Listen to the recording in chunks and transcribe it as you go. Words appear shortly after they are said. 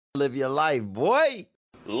Live your life, boy.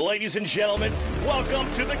 Ladies and gentlemen,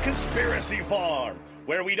 welcome to the Conspiracy Farm,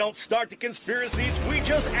 where we don't start the conspiracies, we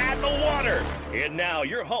just add the water. And now,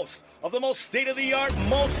 your host of the most state-of-the-art,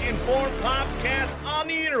 most informed podcast on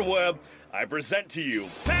the interweb, I present to you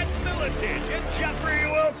Pat Miletich and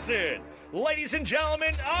Jeffrey Wilson. Ladies and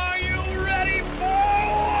gentlemen, are you ready for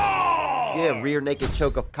war? Yeah, rear naked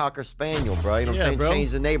choke a Cocker Spaniel, bro. You know what I'm saying? Bro.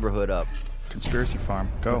 Change the neighborhood up. Conspiracy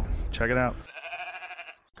Farm. Go. Check it out.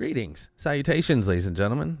 Greetings, salutations, ladies and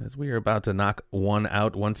gentlemen, as we are about to knock one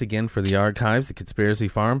out once again for the archives, the Conspiracy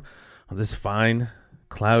Farm, on this fine,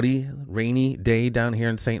 cloudy, rainy day down here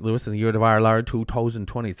in St. Louis in the year of our Lord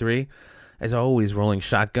 2023. As always, rolling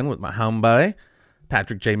shotgun with my homeboy,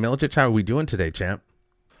 Patrick J. Miletich. How are we doing today, champ?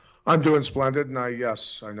 I'm doing splendid, and I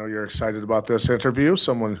know you're excited about this interview.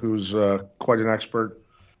 Someone who's quite an expert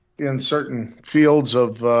in certain fields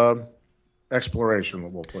of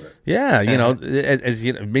exploration, we'll put it. Yeah, you know, as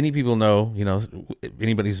you know, many people know, you know,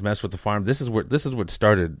 anybody who's messed with the farm, this is where it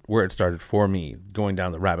started for me, going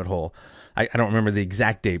down the rabbit hole. I don't remember the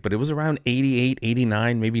exact date, but it was around 88,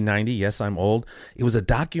 89, maybe 90. Yes, I'm old. It was a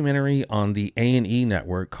documentary on the A&E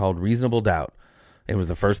network called Reasonable Doubt. It was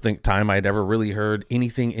the first time I'd ever really heard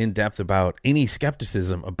anything in depth about any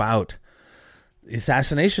skepticism about the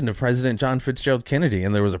assassination of President John Fitzgerald Kennedy.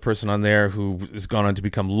 And there was a person on there who has gone on to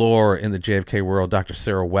become lore in the JFK world, Dr.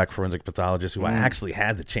 Sarah Weck, forensic pathologist, who I actually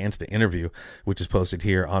had the chance to interview, which is posted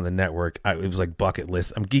here on the network. It was like bucket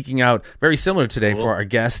list. I'm geeking out. Very similar today for our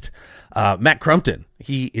guest, Matt Crumpton.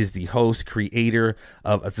 He is the host, creator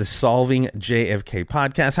of the Solving JFK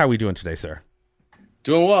podcast. How are we doing today, sir?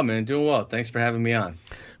 Doing well, man. Doing well. Thanks for having me on.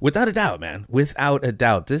 Without a doubt, man. Without a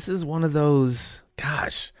doubt. This is one of those,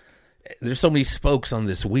 gosh, there's so many spokes on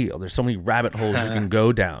this wheel. There's so many rabbit holes you can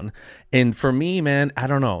go down. And for me, man, I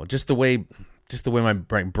don't know, just the way my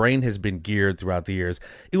brain has been geared throughout the years,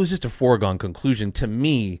 it was just a foregone conclusion to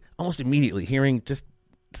me, almost immediately, hearing just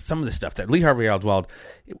some of the stuff that Lee Harvey Oswald,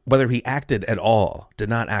 whether he acted at all, did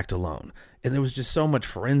not act alone. And there was just so much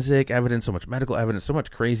forensic evidence, so much medical evidence, so much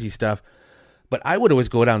crazy stuff. But I would always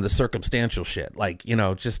go down the circumstantial shit, like, you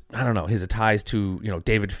know, just, I don't know, his ties to, you know,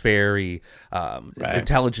 David Ferry,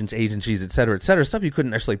 intelligence agencies, et cetera, stuff you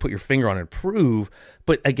couldn't actually put your finger on and prove.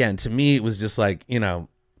 But again, to me, it was just like, you know,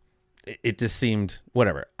 it just seemed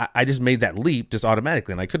whatever. I just made that leap just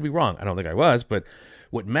automatically, and I could be wrong. I don't think I was, but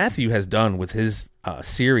what Matthew has done with his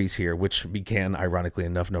series here, which began, ironically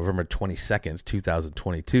enough, November 22nd,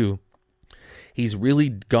 2022, he's really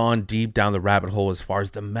gone deep down the rabbit hole as far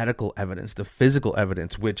as the medical evidence, the physical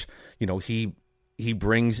evidence, which, you know, he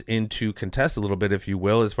brings into contest a little bit, if you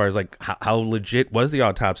will, as far as like how legit was the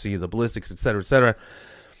autopsy, the ballistics, et cetera, et cetera.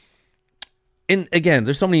 And again,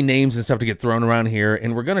 there's so many names and stuff to get thrown around here,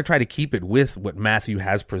 and we're going to try to keep it with what Matthew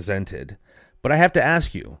has presented. But I have to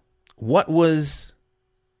ask you, what was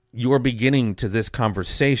your beginning to this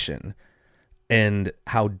conversation and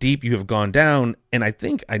how deep you have gone down? And I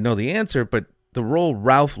think I know the answer, but the role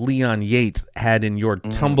Ralph Leon Yates had in your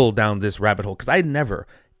tumble down this rabbit hole, because I never,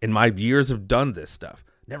 in my years of done this stuff,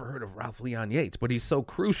 never heard of Ralph Leon Yates, but he's so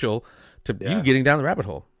crucial to you getting down the rabbit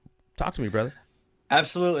hole. Talk to me, brother.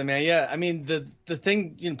 Absolutely, man. Yeah, I mean, the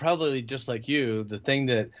thing, you know, probably just like you, the thing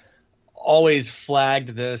that always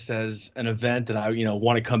flagged this as an event that I, you know,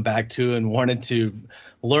 want to come back to and wanted to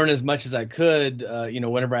learn as much as I could, you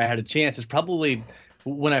know, whenever I had a chance, is probably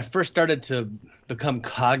when I first started to become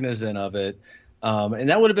cognizant of it. And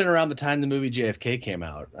that would have been around the time the movie JFK came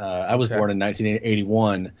out. I was born in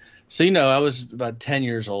 1981. So, you know, I was about 10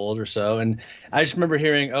 years old or so. And I just remember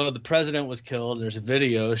hearing, oh, the president was killed. There's a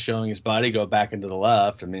video showing his body go back into the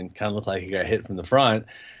left. I mean, kind of looked like he got hit from the front.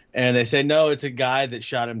 And they say, no, it's a guy that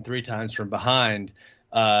shot him 3 times from behind.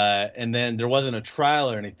 And then there wasn't a trial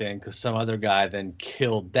or anything because some other guy then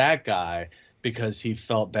killed that guy because he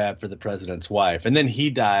felt bad for the president's wife. And then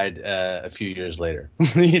he died a few years later.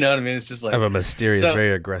 You know what I mean? It's just like of a mysterious,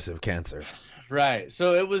 very aggressive cancer. Right.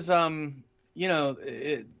 So it was, you know,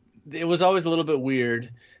 it was always a little bit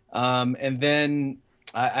weird. And then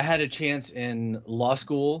I had a chance in law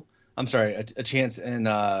school. I'm sorry, a chance in,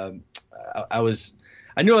 I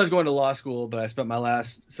knew I was going to law school, but I spent my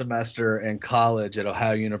last semester in college at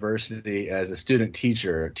Ohio University as a student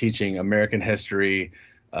teacher, teaching American history,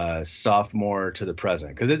 sophomore to the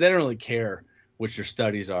present, because they don't really care what your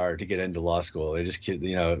studies are to get into law school. They just,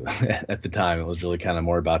 you know, at the time it was really kind of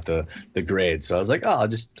more about the grades. So I was like, oh,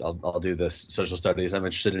 I'll do this social studies. I'm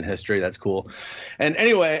interested in history. That's cool. And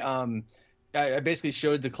anyway, I basically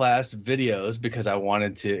showed the class videos because I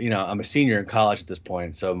wanted to, I'm a senior in college at this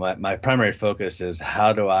point. So my primary focus is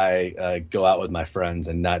how do I go out with my friends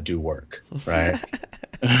and not do work, right?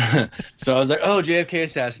 So I was like, oh, JFK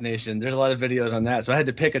assassination. There's a lot of videos on that. So I had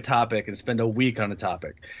to pick a topic and spend a week on a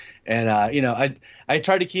topic. And, I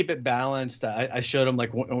tried to keep it balanced. I showed them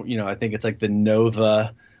like, I think it's like the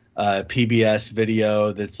Nova PBS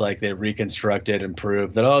video that's like they reconstructed and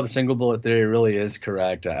proved that, oh, the single bullet theory really is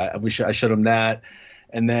correct. I showed them that.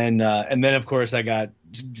 And then of course I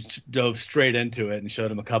dove straight into it and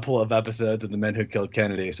showed them a couple of episodes of The Men Who Killed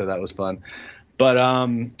Kennedy. So that was fun. But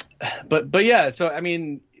yeah, so I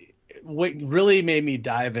mean, what really made me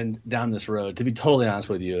dive down this road, to be totally honest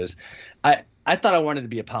with you, is I thought I wanted to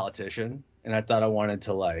be a politician, and I thought I wanted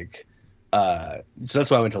to so that's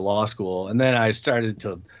why I went to law school. And then I started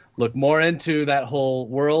to look more into that whole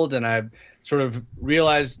world, and I sort of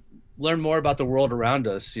learn more about the world around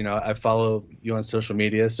us. I follow you on social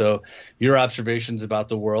media, so your observations about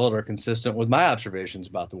the world are consistent with my observations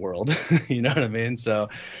about the world. You know what I mean? So,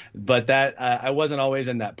 but that I wasn't always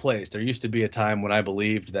in that place. There used to be a time when I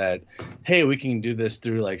believed that, hey, we can do this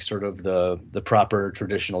through like sort of the proper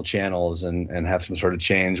traditional channels and have some sort of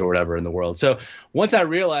change or whatever in the world. So once I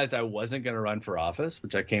realized I wasn't going to run for office,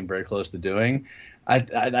 which I came very close to doing,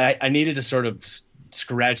 I needed to sort of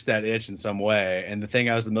scratch that itch in some way. And the thing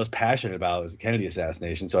I was the most passionate about was the Kennedy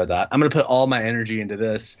assassination. So I thought, I'm going to put all my energy into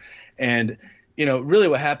this. And, really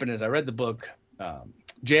what happened is I read the book,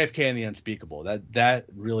 JFK and the Unspeakable. That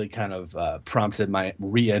really kind of prompted my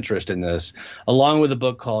re-interest in this, along with a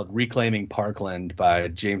book called Reclaiming Parkland by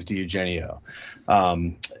James D. Eugenio.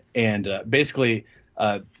 Basically,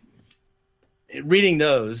 reading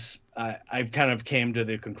those, I kind of came to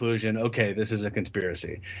the conclusion, okay, this is a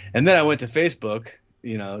conspiracy. And then I went to Facebook,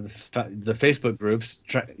 the Facebook groups,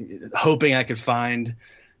 hoping I could find,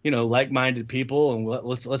 like-minded people, and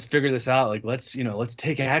let's figure this out. Like, let's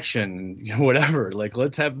take action, whatever. Like,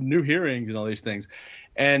 let's have new hearings and all these things.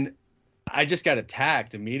 And I just got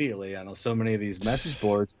attacked immediately on so many of these message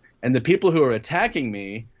boards. And the people who were attacking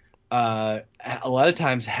me, a lot of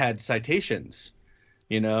times had citations,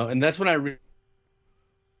 and that's when I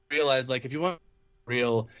realized, like, if you want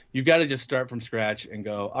real, you've got to just start from scratch and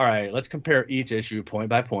go, all right, let's compare each issue point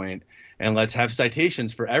by point, and let's have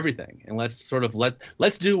citations for everything, and let's sort of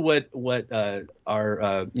let's do what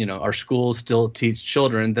our schools still teach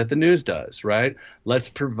children that the news does, right? Let's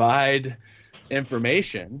provide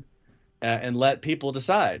information and let people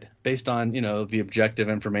decide based on the objective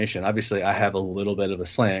information. Obviously, I have a little bit of a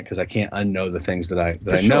slant because I can't unknow the things that I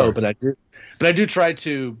know, but I do try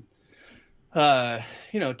to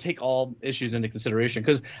take all issues into consideration,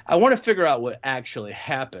 because I want to figure out what actually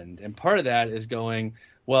happened. And part of that is going,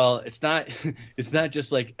 well, it's not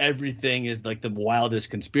just like everything is like the wildest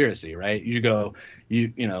conspiracy, right?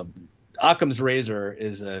 Occam's razor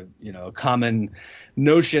is a common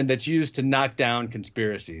notion that's used to knock down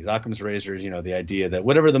conspiracies. Occam's razor is, the idea that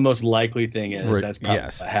whatever the most likely thing is, that's probably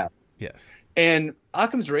what happened. Yes. And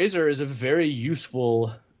Occam's razor is a very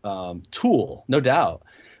useful tool, no doubt.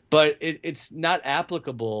 But it's not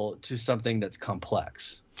applicable to something that's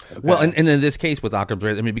complex. Okay? Well, and in this case with Occam's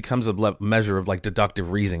razor, it becomes a measure of like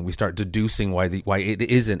deductive reasoning. We start deducing why it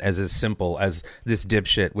isn't as simple as this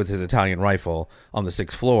dipshit with his Italian rifle on the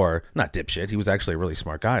 6th floor. Not dipshit. He was actually a really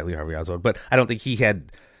smart guy, Lee Harvey Oswald. But I don't think he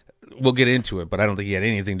had. We'll get into it, but I don't think he had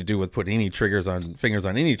anything to do with putting any fingers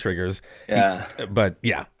on any triggers. Yeah. But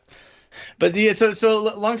yeah. But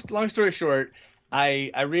so long story short,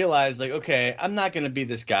 I realized, like, okay, I'm not going to be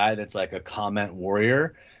this guy that's like a comment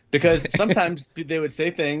warrior, because sometimes they would say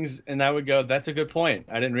things and I would go, that's a good point.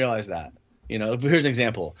 I didn't realize that. Here's an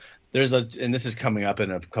example. And this is coming up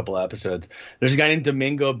in a couple of episodes. There's a guy named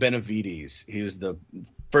Domingo Benavides. He was the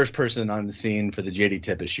first person on the scene for the J.D.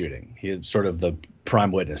 Tippit shooting. He is sort of the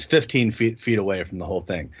prime witness, 15 feet away from the whole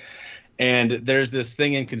thing. And there's this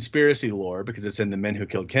thing in conspiracy lore, because it's in The Men Who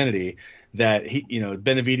Killed Kennedy, that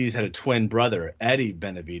Benavides had a twin brother, Eddie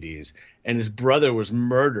Benavides, and his brother was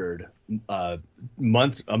murdered a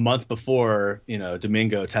month before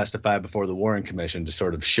Domingo testified before the Warren Commission to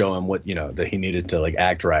sort of show him what that he needed to like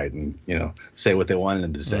act right and say what they wanted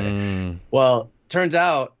him to say. Well, turns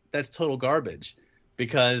out that's total garbage,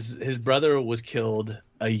 because his brother was killed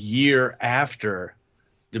a year after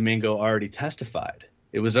Domingo already testified.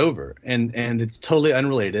 It was over, and it's totally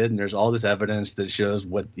unrelated. And there's all this evidence that shows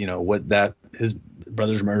what that his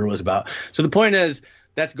brother's murder was about. So the point is,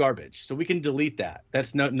 that's garbage. So we can delete that.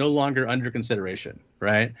 That's no longer under consideration,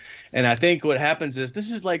 right? And I think what happens is,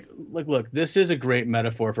 this is like look, this is a great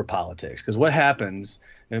metaphor for politics, because what happens,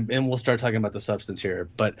 and we'll start talking about the substance here,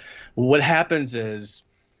 but what happens is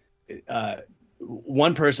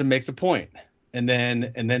one person makes a point, and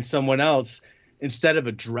then someone else, instead of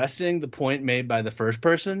addressing the point made by the first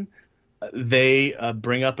person, they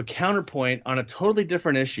bring up a counterpoint on a totally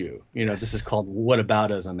different issue. This is called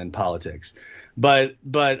whataboutism in politics. But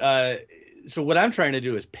so what I'm trying to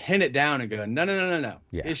do is pin it down and go, no,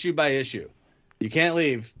 Yeah. issue by issue. You can't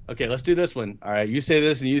leave. Okay, let's do this one. All right, you say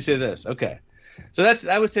this and you say this. Okay. So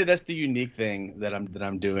I would say that's the unique thing that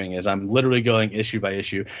I'm doing is I'm literally going issue by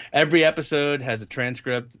issue. Every episode has a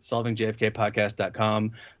transcript,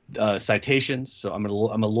 solvingjfkpodcast.com, citations. So I'm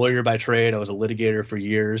a lawyer by trade. I was a litigator for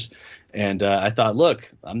years. And I thought,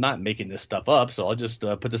 look, I'm not making this stuff up, so I'll just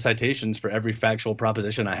put the citations for every factual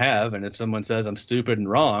proposition I have. And if someone says I'm stupid and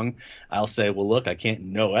wrong, I'll say, well, look, I can't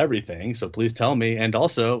know everything, so please tell me. And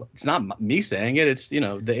also, it's not me saying it; it's the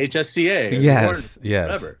HSCA. Yes.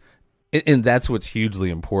 Whatever. And that's what's hugely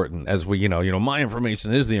important as we, my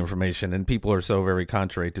information is the information, and people are so very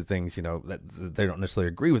contrary to things, that they don't necessarily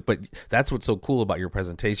agree with. But that's what's so cool about your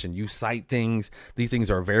presentation. You cite things; these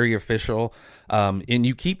things are very official, and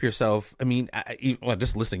you keep yourself. I mean,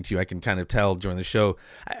 just listening to you, I can kind of tell during the show.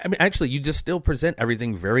 I mean, actually, you just still present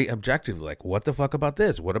everything very objectively. Like, what the fuck about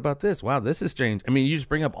this? What about this? Wow, this is strange. I mean, you just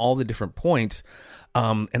bring up all the different points.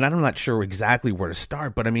 And I'm not sure exactly where to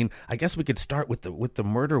start, but I mean, I guess we could start with the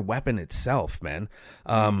murder weapon itself, man.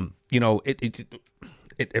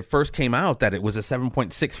 It first came out that it was a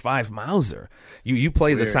 7.65 Mauser. You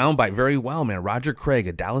play the soundbite very well, man. Roger Craig,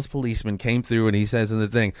 a Dallas policeman, came through and he says in the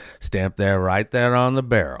thing, stamped there right there on the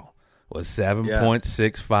barrel was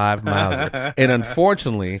 7.65 Mauser. And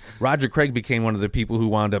unfortunately, Roger Craig became one of the people who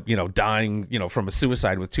wound up, dying, from a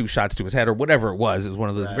suicide with 2 shots to his head or whatever it was. It was one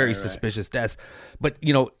of those very suspicious deaths. But,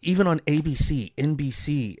 even on ABC,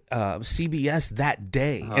 NBC, CBS that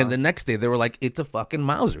day and the next day, they were like, it's a fucking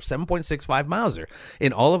Mauser, 7.65 Mauser.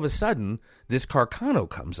 And all of a sudden, this Carcano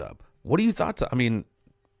comes up. What are your thoughts? I mean,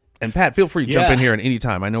 and Pat, feel free to jump in here at any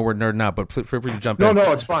time. I know we're nerding out, but feel free to jump in.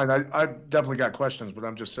 No, it's fine. I definitely got questions, but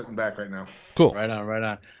I'm just sitting back right now. Cool.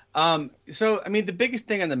 Right on. So, I mean, the biggest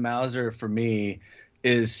thing on the Mauser for me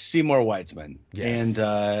is Seymour Weitzman. Yes.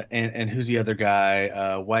 And who's the other guy?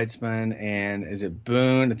 Weitzman, and is it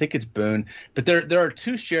Boone? I think it's Boone. But there are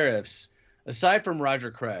 2 sheriffs aside from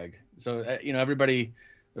Roger Craig. So,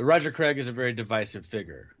 Roger Craig is a very divisive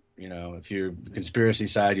figure. If you're the conspiracy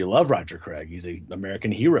side, you love Roger Craig. He's an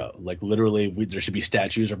American hero. Like literally, there should be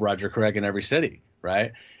statues of Roger Craig in every city,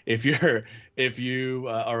 right? If you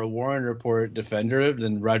are a Warren Report defender,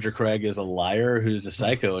 then Roger Craig is a liar who's a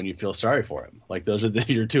psycho, and you feel sorry for him. Like those are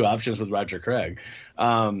your 2 options with Roger Craig.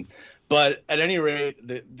 But at any rate,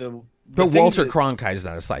 but Walter Cronkite is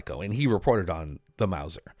not a psycho, and he reported on the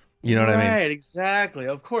Mauser. You know what I mean? Right, exactly.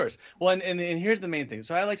 Of course. Well, and here's the main thing.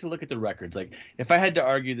 So I like to look at the records. Like, if I had to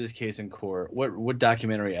argue this case in court, what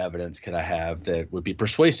documentary evidence could I have that would be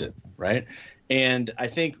persuasive, right? And I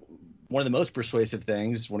think one of the most persuasive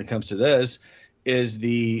things when it comes to this is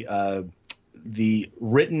the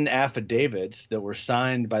written affidavits that were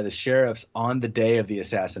signed by the sheriffs on the day of the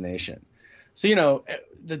assassination. So,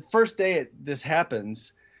 the first day this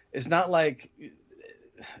happens, it's not like,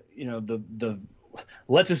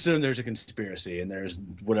 let's assume there's a conspiracy and there's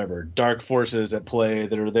whatever dark forces at play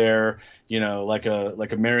that are there, like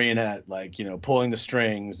a marionette, pulling the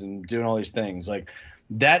strings and doing all these things like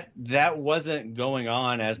that wasn't going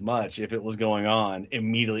on as much if it was going on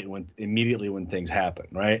immediately when things happen,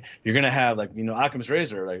 right? You're going to have Occam's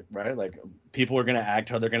razor, right? Like people are going to act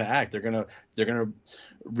how they're going to act. They're going to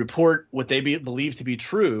report what they believe to be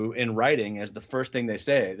true in writing as the first thing they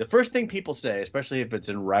say. The first thing people say, especially if it's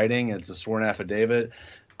in writing and it's a sworn affidavit,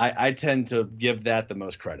 I tend to give that the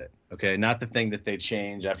most credit. Okay, not the thing that they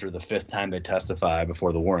change after the 5th time they testify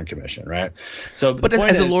before the Warren Commission, right? So, but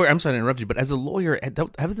as a lawyer, I'm sorry to interrupt you, but as a lawyer,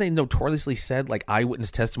 haven't they notoriously said like eyewitness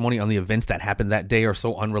testimony on the events that happened that day are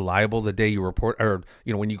so unreliable the day you report, or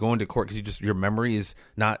when you go into court because your memory is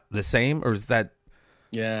not the same, or is that?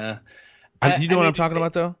 Yeah. You know what I'm talking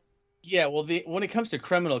about, though? Yeah, well, when it comes to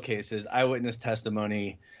criminal cases, eyewitness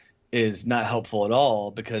testimony is not helpful at all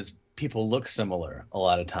because people look similar a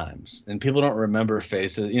lot of times, and people don't remember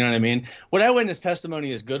faces. You know what I mean? What eyewitness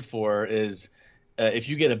testimony is good for is if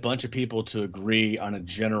you get a bunch of people to agree on a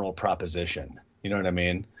general proposition. You know what I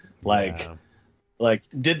mean? Like,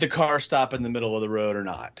 did the car stop in the middle of the road or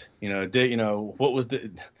not? What was the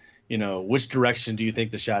which direction do you think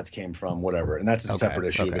the shots came from? Whatever. And that's a separate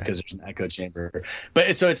issue because there's an echo chamber. But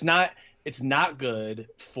it's not good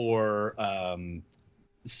for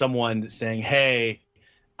someone saying, hey,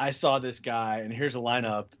 I saw this guy and here's a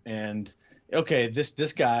lineup, and okay,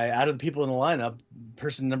 this guy out of the people in the lineup,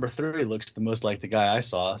 person number 3 looks the most like the guy I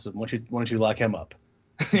saw. So why don't you lock him up?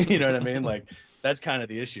 You know what I mean? Like that's kind of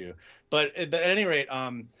the issue. But at any rate,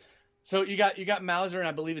 so you got Mauser and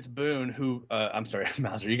I believe it's Boone who I'm sorry,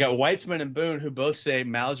 Mauser. You got Weitzman and Boone who both say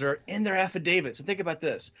Mauser in their affidavit. So think about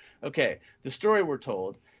this. Okay, the story we're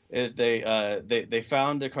told is they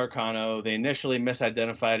found the Carcano. They initially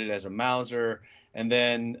misidentified it as a Mauser, and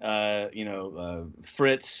then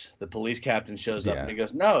Fritz, the police captain, shows up and he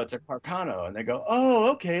goes, "No, it's a Carcano." And they go,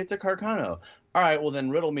 "Oh, okay, it's a Carcano. All right, well then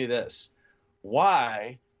riddle me this: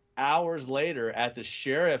 why?" Hours later at the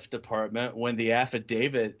sheriff's department, when the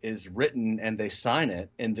affidavit is written and they sign it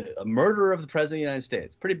in a murder of the president of the United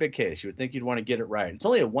States, pretty big case. You would think you'd want to get it right. It's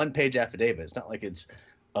only a 1-page affidavit. It's not like it's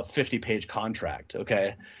a 50-page contract.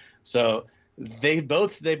 Okay. So they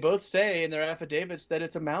both say in their affidavits that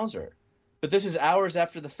it's a Mauser, but this is hours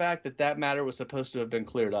after the fact that matter was supposed to have been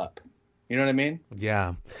cleared up. You know what I mean?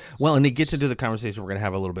 Yeah. Well, and it gets into the conversation we're going to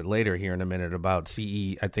have a little bit later here in a minute about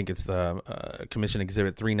CE. I think it's the Commission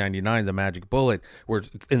Exhibit 399, the magic bullet, where it's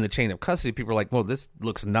in the chain of custody. People are like, well, this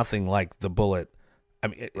looks nothing like the bullet. I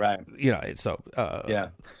mean, right. Yeah. So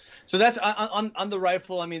that's on the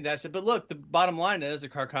rifle. I mean, that's it. But look, the bottom line is the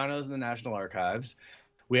Carcano's in the National Archives.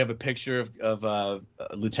 We have a picture of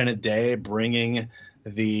Lieutenant Day bringing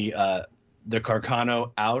the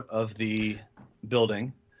Carcano out of the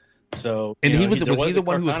building. So, and was he the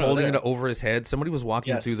one who was holding it over his head? Somebody was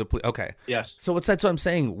walking through the okay. Yes. So that's what I'm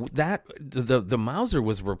saying. That the Mauser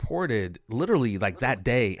was reported literally like that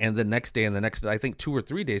day and the next day and the next, I think 2 or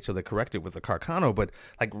 3 days. So they corrected with the Carcano, but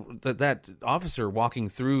like that officer walking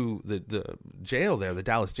through the jail there, the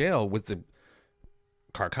Dallas jail with the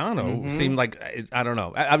Carcano seemed like, I don't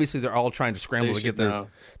know. Obviously, they're all trying to scramble to get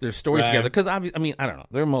their stories together because I mean, I don't know.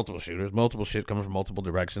 There are multiple shooters, multiple shit coming from multiple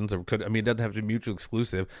directions. It doesn't have to be mutually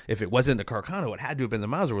exclusive. If it wasn't a Carcano, it had to have been the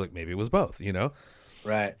Mauser. We're like, maybe it was both, you know?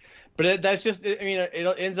 Right. But that's just, I mean,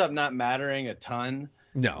 it ends up not mattering a ton.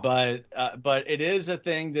 No. But it is a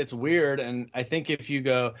thing that's weird. And I think if you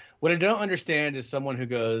go, what I don't understand is someone who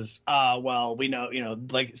goes, well, we know,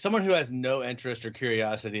 like someone who has no interest or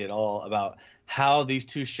curiosity at all about how these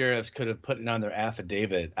two sheriffs could have put it on their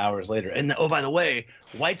affidavit hours later. And oh, by the way,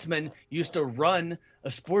 Weitzman used to run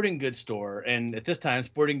a sporting goods store. And at this time,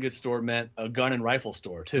 sporting goods store meant a gun and rifle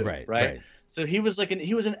store too. Right. So he was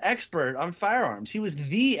an expert on firearms. He was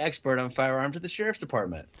the expert on firearms at the sheriff's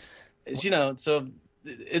department. So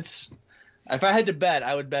it's, if I had to bet,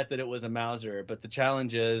 I would bet that it was a Mauser, but the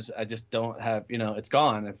challenge is I just don't have, it's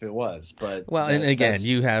gone if it was. But and again,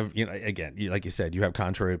 you have, like you said, you have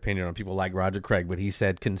contrary opinion on people like Roger Craig, but he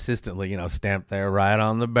said consistently, stamped there right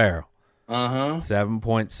on the barrel.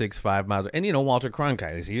 7.65 Mauser. And Walter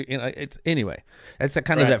Cronkite, it's anyway. It's that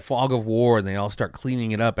kind of that fog of war, and they all start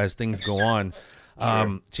cleaning it up as things go on.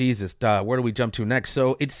 Sure. Jesus, where do we jump to next?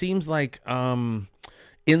 So it seems like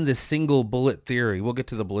in the single bullet theory, we'll get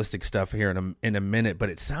to the ballistic stuff here in a minute, but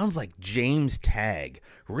it sounds like James Tagg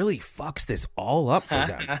really fucks this all up for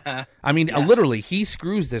them. I mean, literally, he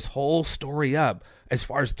screws this whole story up as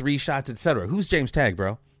far as 3 shots, etc. Who's James Tagg,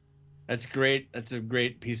 bro? That's great. That's a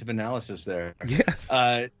great piece of analysis there. Yes.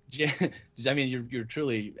 I mean, you're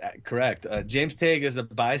truly correct. James Tagg is a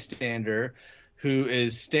bystander who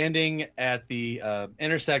is standing at the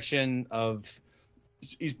intersection of.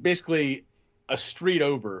 He's basically a street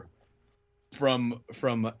over from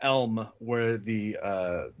Elm, where the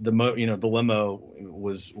limo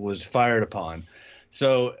was fired upon.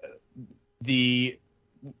 So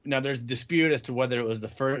now there's dispute as to whether it was the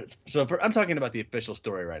first. So I'm talking about the official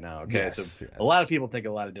story right now. Okay, yes. A lot of people think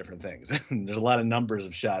a lot of different things. There's a lot of numbers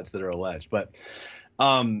of shots that are alleged, but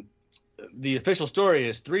the official story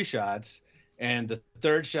is 3 shots, and the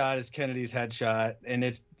 3rd shot is Kennedy's headshot,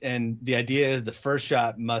 and the idea is the first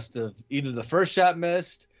shot must have either the first shot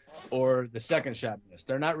missed or the second shot missed.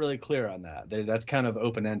 They're not really clear on that. That's kind of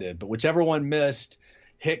open ended, but whichever one missed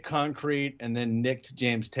hit concrete and then nicked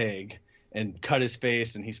James Tagg and cut his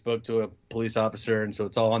face, and he spoke to a police officer, and so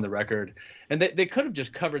it's all on the record. And they could have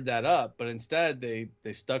just covered that up, but instead they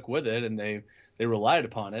stuck with it, and they relied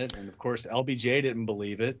upon it. And of course, LBJ didn't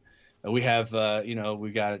believe it. We have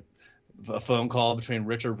we got a phone call between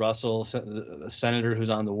Richard Russell, a senator who's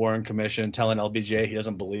on the Warren Commission, telling LBJ he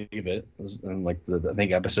doesn't believe it. It was in I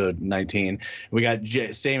think episode 19. We got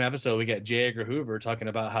same episode. We got J. Edgar Hoover talking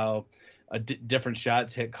about how different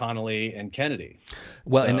shots hit Connolly and Kennedy.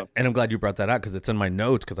 Well, and I'm glad you brought that out because it's in my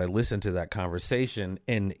notes because I listened to that conversation,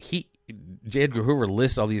 and J. Edgar Hoover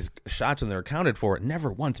lists all these shots and they're accounted for,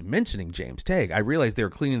 never once mentioning James Tagg. I realized they were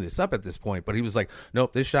cleaning this up at this point, but he was like,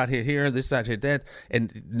 nope, this shot hit here, this shot hit that,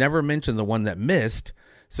 and never mentioned the one that missed.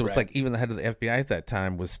 So it's like even the head of the FBI at that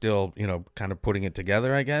time was still, kind of putting it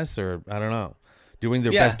together, I guess, or I don't know. doing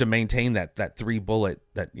their Yeah. best to maintain that three bullet,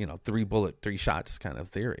 three shots kind of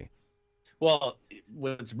theory. Well,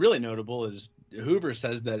 what's really notable is Hoover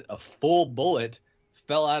says that a full bullet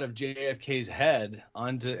fell out of JFK's head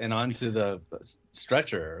onto the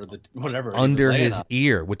stretcher or the whatever he was Under laying his on.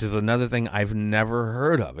 ear, which is another thing I've never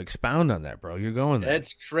heard of. Expound on that, bro. You're going there.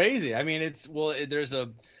 It's crazy. I mean,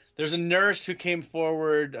 there's a nurse who came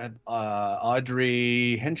forward,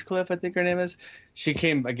 Audrey Hinchcliffe, I think her name is. She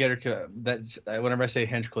came. I get her. That's whenever I say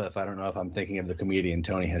Hinchcliffe, I don't know if I'm thinking of the comedian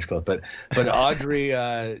Tony Hinchcliffe, but Audrey,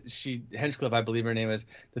 Hinchcliffe, I believe her name is.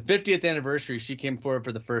 The 50th anniversary, she came forward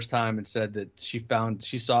for the first time and said that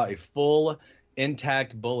she saw a full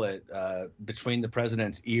intact bullet between the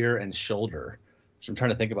president's ear and shoulder. So I'm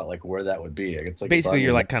trying to think about like where that would be. It's like basically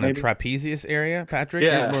you're like kind of maybe? trapezius area, Patrick.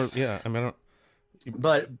 Yeah. Yeah. I mean, I don't.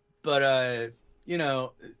 But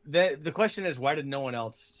the question is, why did no one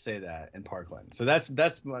else say that in Parkland? So that's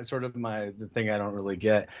the thing I don't really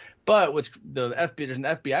get. But there's an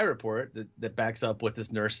FBI report that backs up what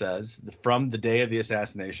this nurse says from the day of the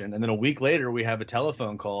assassination, and then a week later we have a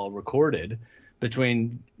telephone call recorded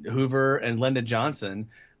between Hoover and Lyndon Johnson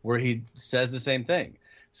where he says the same thing.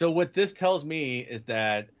 So what this tells me is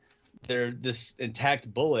that this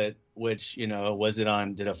intact bullet, which, did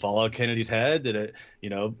it fall on Kennedy's head? Did it,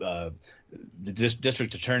 the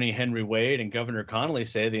district attorney Henry Wade and Governor Connolly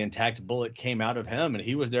say the intact bullet came out of him and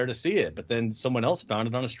he was there to see it, but then someone else found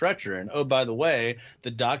it on a stretcher. And oh, by the way, the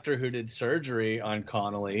doctor who did surgery on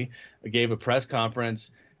Connolly gave a press conference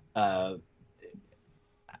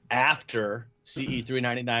after CE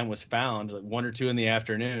 399 was found, like 1 or 2 in the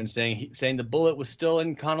afternoon, saying the bullet was still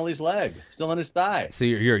in Connolly's leg, still in his thigh. So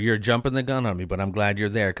you're jumping the gun on me, but I'm glad you're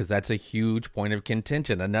there because that's a huge point of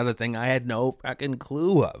contention. Another thing I had no fucking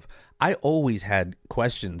clue of. I always had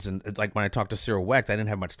questions, and it's like when I talked to Cyril Wecht, I didn't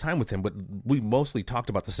have much time with him, but we mostly talked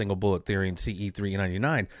about the single bullet theory in CE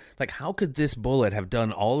 399. Like, how could this bullet have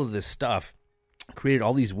done all of this stuff, created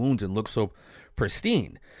all these wounds, and look so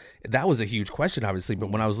pristine? That was a huge question, obviously,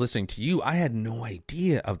 but when I was listening to you, I had no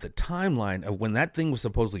idea of the timeline of when that thing was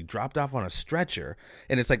supposedly dropped off on a stretcher.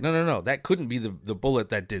 And it's like, no, that couldn't be the bullet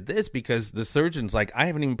that did this, because the surgeon's like, I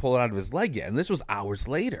haven't even pulled it out of his leg yet. And this was hours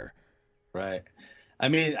later. Right. I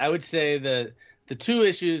mean, I would say the two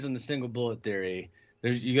issues in the single bullet theory,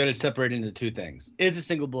 you got to separate into two things. Is a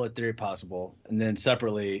single bullet theory possible? And then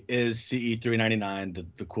separately, is CE 399, the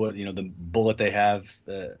bullet they have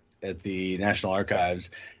at the National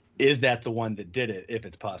Archives, is that the one that did it, if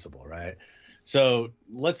it's possible, right? So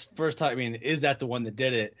let's first talk, is that the one that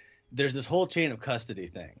did it? There's this whole chain of custody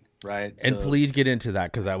thing, right? And please get into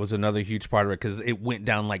that, because that was another huge part of it, because it went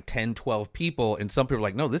down like 10, 12 people, and some people were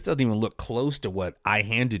like, no, this doesn't even look close to what I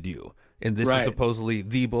handed you. And this is supposedly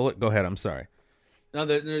the bullet. Go ahead, I'm sorry. No,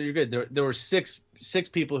 you're good. There were six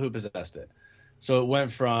people who possessed it. So it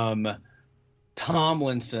went from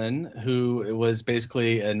Tomlinson, who was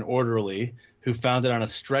basically an orderly, who found it on a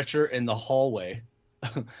stretcher in the hallway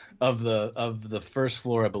of the first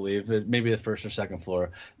floor, I believe, maybe the first or second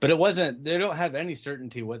floor. But it wasn't. They don't have any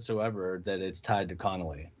certainty whatsoever that it's tied to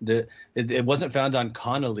Connolly. It wasn't found on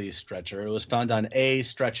Connolly's stretcher. It was found on a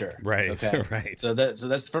stretcher. Right. Okay. Right. So that's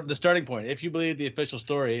the starting point. If you believe the official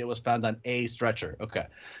story, it was found on a stretcher. Okay.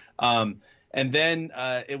 And then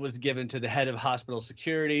it was given to the head of hospital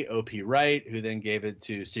security, O.P. Wright, who then gave it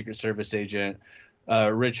to Secret Service agent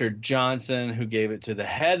Richard Johnson, who gave it to the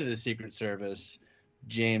head of the Secret Service,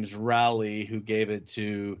 James Rowley, who gave it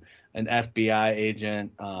to an FBI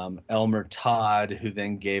agent, Elmer Todd, who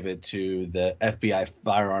then gave it to the FBI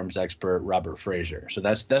firearms expert, Robert Frazier. So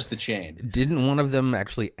that's the chain. Didn't one of them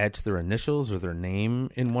actually etch their initials or their name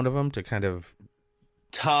in one of them to kind of...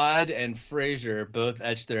 Todd and Frazier both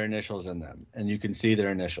etched their initials in them, and you can see their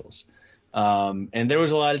initials. And there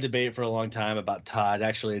was a lot of debate for a long time about Todd.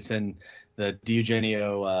 Actually, it's in the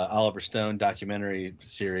DiEugenio Oliver Stone documentary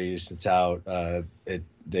series that's out.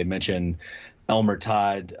 They mention Elmer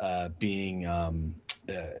Todd being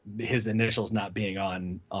his initials not being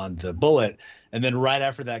on the bullet. And then right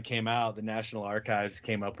after that came out, the National Archives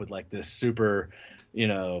came up with like this super,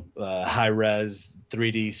 high res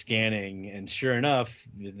 3D scanning. And sure enough,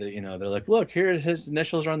 they're like, look, here his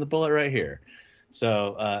initials are on the bullet right here.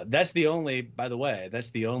 So that's the only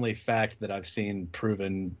fact that I've seen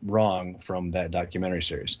proven wrong from that documentary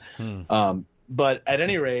series. But at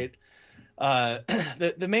any rate,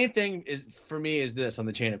 the main thing is for me is this on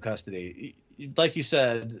the chain of custody. Like you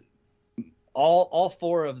said, all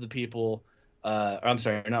four of the people, I'm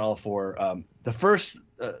sorry, not all four.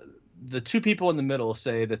 The two people in the middle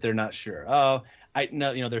say that they're not sure. Oh, I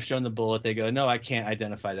know, they're showing the bullet. They go, no, I can't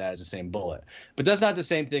identify that as the same bullet. But that's not the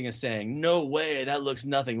same thing as saying, no way, that looks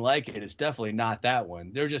nothing like it. It's definitely not that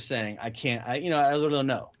one. They're just saying, I really don't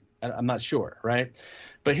know. I'm not sure, right?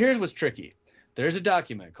 But here's what's tricky. There's a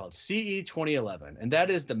document called CE 2011, and that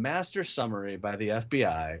is the master summary by the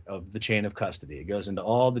FBI of the chain of custody. It goes into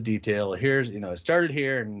all the detail. Here's, it started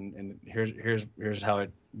here, and here's how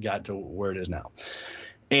it got to where it is now.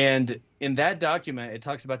 And in that document, it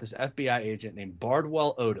talks about this FBI agent named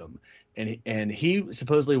Bardwell Odom, and he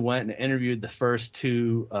supposedly went and interviewed the first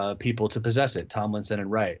two people to possess it, Tomlinson and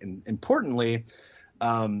Wright. And importantly,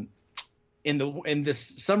 in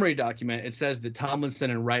this summary document, it says that Tomlinson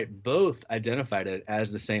and Wright both identified it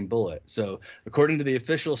as the same bullet. So according to the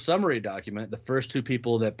official summary document, the first two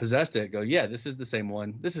people that possessed it go, yeah, this is the same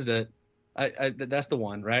one. This is it. That's the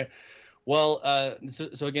one, right? Well,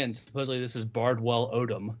 so again, supposedly this is Bardwell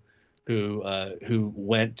Odom, who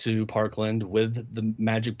went to Parkland with the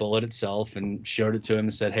magic bullet itself and showed it to him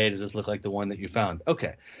and said, hey, does this look like the one that you found?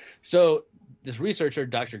 Okay. So this researcher,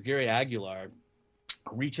 Dr. Gary Aguilar,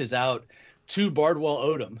 reaches out to Bardwell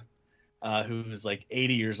Odom, who was like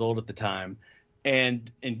 80 years old at the time.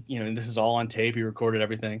 And this is all on tape. He recorded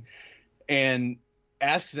everything and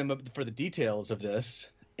asks him for the details of this.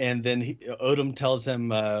 And then Odom tells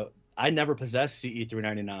him, I never possessed CE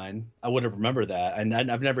 399. I would have remembered that. And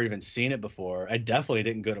I've never even seen it before. I definitely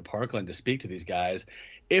didn't go to Parkland to speak to these guys.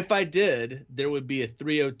 If I did, there would be a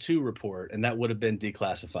 302 report, and that would have been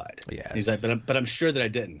declassified. Yes. He's like, but I'm sure that I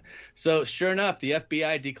didn't. So sure enough, the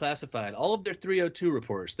FBI declassified all of their 302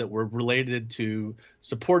 reports that were related to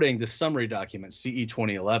supporting the summary document, CE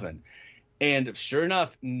 2011. And sure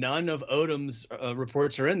enough, none of Odom's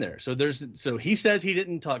reports are in there. So he says he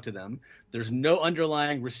didn't talk to them. There's no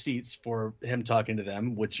underlying receipts for him talking to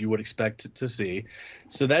them, which you would expect to see.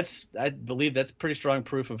 So I believe that's pretty strong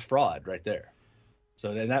proof of fraud right there.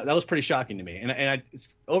 So that was pretty shocking to me, and it's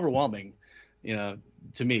overwhelming,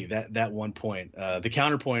 to me that one point. The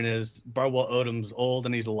counterpoint is Bardwell Odom's old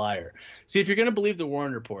and he's a liar. See, if you're going to believe the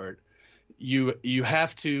Warren report, you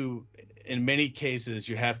have to, in many cases,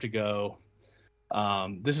 you have to go.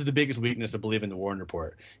 This is the biggest weakness of believing the Warren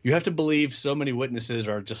report. You have to believe so many witnesses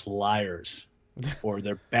are just liars, or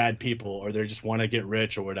they're bad people, or they just want to get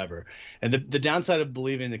rich or whatever. And the downside of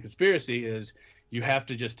believing the conspiracy is you have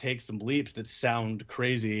to just take some leaps that sound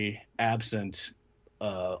crazy, absent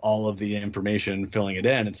all of the information filling it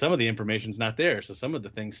in. And some of the information's not there. So some of the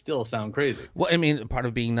things still sound crazy. Well, I mean, part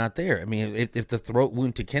of being not there. I mean, if the throat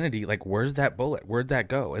wound to Kennedy, like, where's that bullet? Where'd that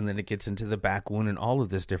go? And then it gets into the back wound and all of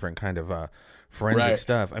this different kind of forensic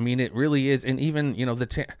stuff. I mean, it really is. And even,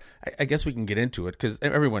 I guess we can get into it because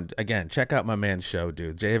everyone, again, check out my man's show,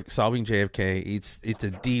 dude. Solving JFK. It's a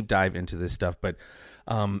deep dive into this stuff. But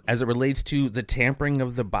as it relates to the tampering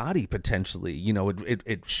of the body, potentially,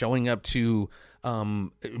 it showing up to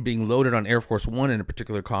being loaded on Air Force One in a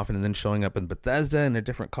particular coffin and then showing up in Bethesda in a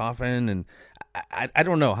different coffin. And I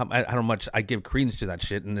don't know how much I give credence to that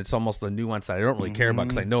shit. And it's almost the nuance that I don't really care about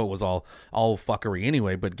because I know it was all fuckery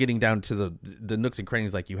anyway. But getting down to the nooks and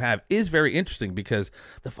crannies like you have is very interesting because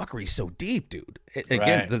the fuckery is so deep, dude.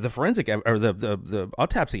 Again, the forensic or the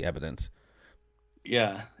autopsy evidence.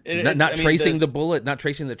 Yeah, not tracing the bullet, not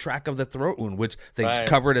tracing the track of the throat wound, which they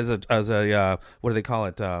covered as a what do they call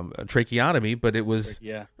it, a tracheotomy, but it was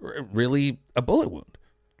really a bullet wound.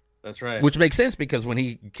 That's right. Which makes sense because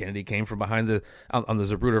when Kennedy came from behind on the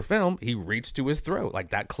Zapruder film, he reached to his throat.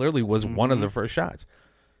 Like that clearly was one of the first shots.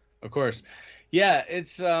 Of course, yeah.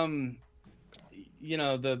 It's in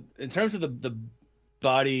terms of the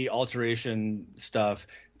body alteration stuff.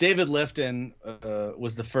 David Lifton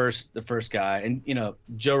was the first guy, and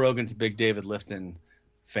Joe Rogan's a big David Lifton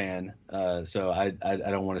fan, so I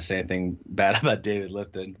don't want to say anything bad about David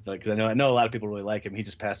Lifton because I know a lot of people really like him. He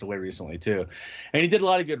just passed away recently too, and he did a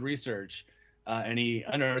lot of good research, and he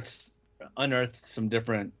unearthed some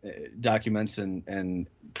different documents and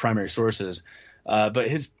primary sources, but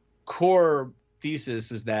his core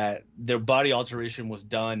thesis is that their body alteration was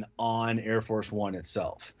done on Air Force One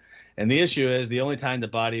itself. And the issue is the only time the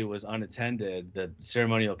body was unattended, the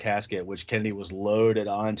ceremonial casket, which Kennedy was loaded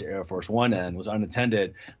onto Air Force One in, was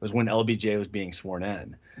unattended, was when LBJ was being sworn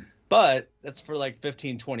in. But that's for like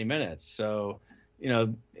 15, 20 minutes. So,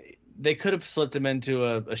 they could have slipped him into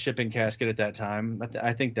a shipping casket at that time.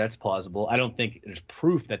 I think that's plausible. I don't think there's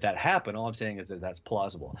proof that happened. All I'm saying is that that's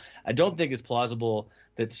plausible. I don't think it's plausible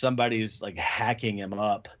that somebody's like hacking him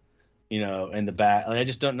up, in the back. I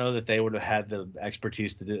just don't know that they would have had the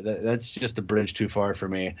expertise to do that. That's just a bridge too far for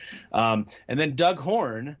me. And then Doug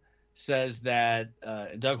Horn says that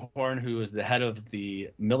Doug Horn, who is the head of the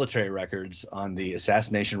military records on the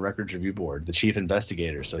Assassination Records Review Board, the chief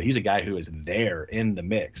investigator. So he's a guy who is there in the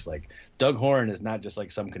mix. Like Doug Horn is not just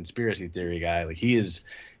like some conspiracy theory guy. Like he's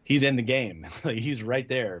in the game. Like he's right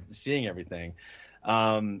there seeing everything.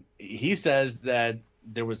 He says that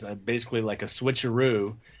there was basically like a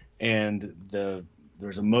switcheroo, and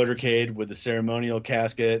there's a motorcade with the ceremonial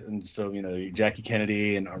casket, and so Jackie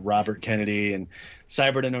Kennedy and Robert Kennedy and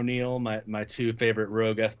Seibert and O'Neill, my two favorite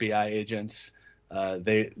rogue FBI agents.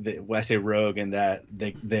 When I say rogue, in that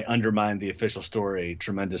they undermine the official story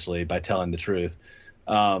tremendously by telling the truth.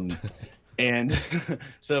 And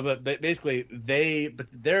so, but basically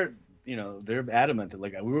they're adamant that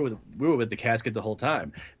like we were with the casket the whole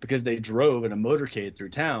time because they drove in a motorcade through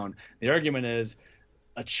town. The argument is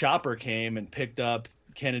a chopper came and picked up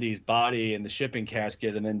Kennedy's body in the shipping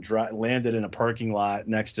casket and then landed in a parking lot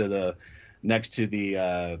next to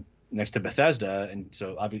Bethesda, and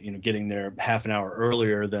so obviously getting there half an hour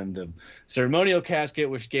earlier than the ceremonial casket,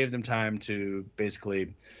 which gave them time to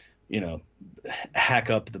basically hack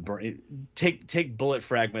up the brain, take bullet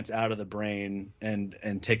fragments out of the brain and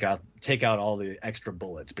take out all the extra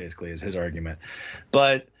bullets, basically, is his argument.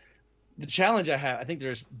 But the challenge I think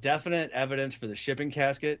there's definite evidence for the shipping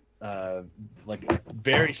casket, like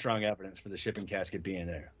very strong evidence for the shipping casket being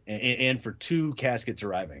there, and for two caskets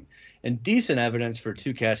arriving, and decent evidence for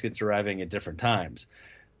two caskets arriving at different times.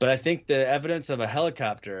 But I think the evidence of a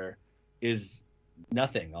helicopter is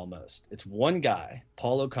nothing almost. It's one guy,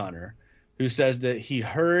 Paul O'Connor, who says that he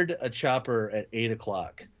heard a chopper at 8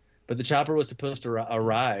 o'clock. But the chopper was supposed to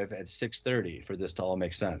arrive at 6:30 for this to all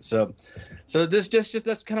make sense. So this just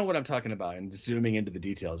that's kind of what I'm talking about, and zooming into the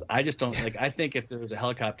details. I just don't I think if there was a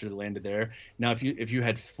helicopter that landed there, now if you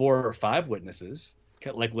had 4 or 5 witnesses,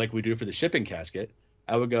 like we do for the shipping casket,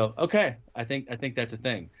 I would go, okay, I think that's a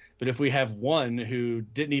thing. But if we have one who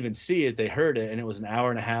didn't even see it, they heard it, and it was an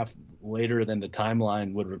hour and a half later than the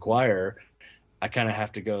timeline would require, I kind of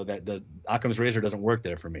have to go Occam's razor doesn't work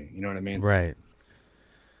there for me. You know what I mean? Right.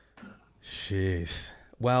 Jeez.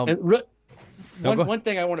 Well, one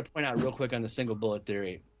thing I want to point out real quick on the single bullet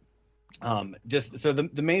theory, just so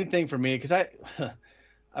the main thing for me, because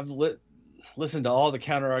I've listened to all the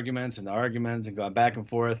counter arguments and the arguments and gone back and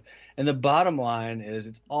forth, and the bottom line is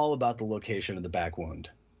it's all about the location of the back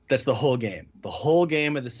wound. That's the whole game. The whole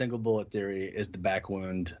game of the single bullet theory is the back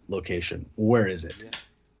wound location. Where is it? Yeah.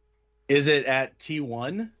 Is it at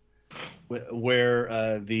T1,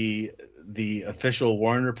 where the official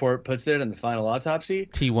Warren report puts it in the final autopsy?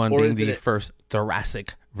 T1 being the first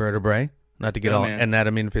thoracic vertebrae, not to get all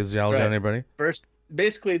anatomy and physiology on anybody. First,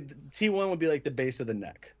 basically, T1 would be like the base of the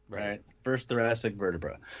neck, right? First thoracic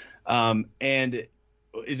vertebra. And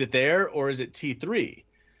is it there, or is it T3?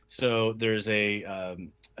 So there's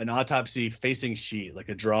an autopsy facing sheet, like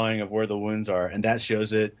a drawing of where the wounds are, and that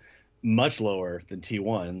shows it much lower than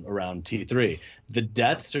T1, around T3. The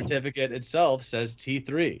death certificate itself says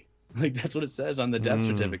T3. Like that's what it says on the death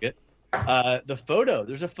certificate. There's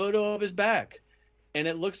a photo of his back, and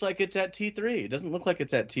it looks like it's at T3. It doesn't look like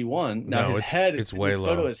it's at T1. Now it's way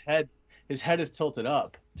low. His head is tilted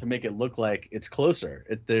up to make it look like it's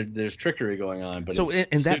closer. There's trickery going on. But so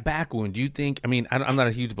in that back wound, do you think? I mean, I'm not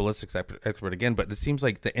a huge ballistics expert again, but it seems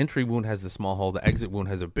like the entry wound has the small hole, the exit wound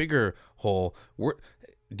has a bigger hole.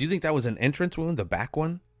 Do you think that was an entrance wound, the back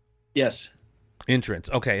one? Yes. Entrance.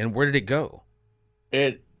 Okay, and where did it go?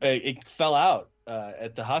 It fell out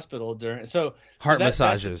at the hospital during heart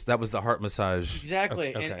massages. That was the heart massage.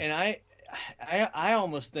 Exactly. Okay. And I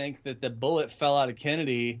almost think that the bullet fell out of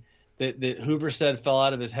Kennedy that Hoover said fell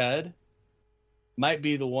out of his head might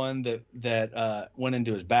be the one that went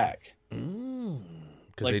into his back.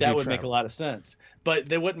 Like that would make a lot of sense. But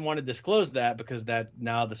they wouldn't want to disclose that because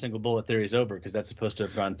now the single bullet theory is over because that's supposed to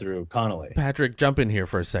have gone through Connolly. Patrick, jump in here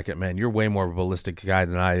for a second, man. You're way more of a ballistic guy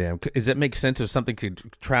than I am. Does it make sense if something could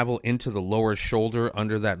travel into the lower shoulder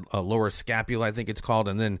under that lower scapula, I think it's called,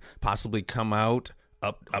 and then possibly come out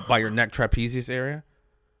up by your neck trapezius area?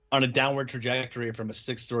 On a downward trajectory from a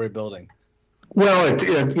 6-story building. Well,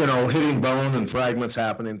 hitting bone and fragments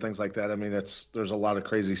happening, things like that. I mean, there's a lot of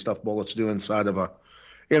crazy stuff bullets do inside of a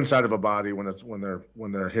body when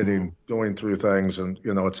they're hitting, going through things, and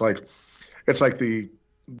it's like the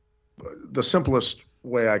simplest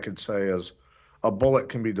way I could say is a bullet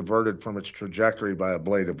can be diverted from its trajectory by a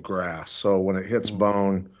blade of grass. So when it hits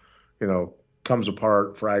bone, comes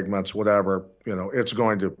apart, fragments, whatever, it's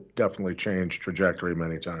going to definitely change trajectory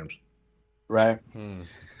many times. Right.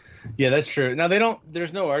 Yeah, that's true. Now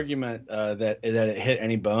there's no argument that it hit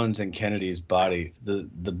any bones in Kennedy's body.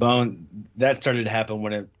 The bone that started to happen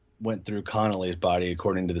when went through Connolly's body,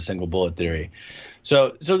 according to the single bullet theory.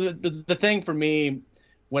 So the thing for me,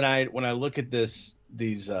 when I look at these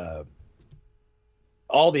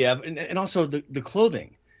all the and also the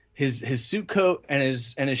clothing, his suit coat and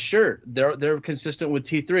his shirt, they're consistent with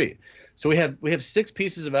T3. So we have 6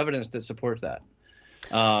 pieces of evidence that support that.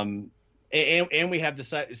 And we have the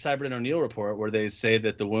Seibert and O'Neill report where they say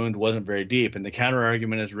that the wound wasn't very deep, and the counter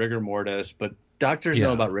argument is rigor mortis, but doctors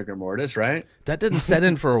know about rigor mortis, right? That didn't set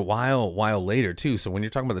in for a while later too. So when you're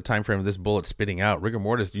talking about the time frame of this bullet spitting out, rigor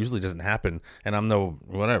mortis usually doesn't happen, and I'm no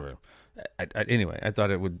whatever. Anyway, I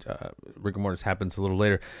thought it would. Rigor mortis happens a little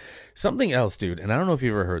later. Something else, dude, and I don't know if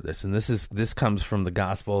you've ever heard this, and this comes from the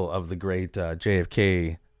gospel of the great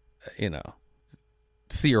JFK,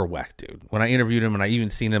 Seer Weck, dude. When I interviewed him, and I even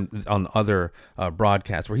seen him on other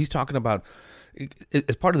broadcasts, where he's talking about,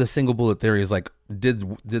 as part of the single bullet theory, is like, did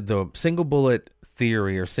the single bullet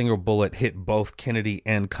theory or single bullet hit both Kennedy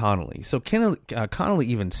and Connolly? So Connolly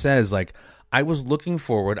even says, like, I was looking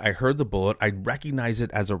forward, I heard the bullet, I recognized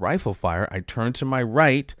it as a rifle fire, I turned to my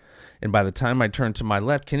right, and by the time I turned to my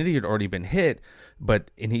left, Kennedy had already been hit,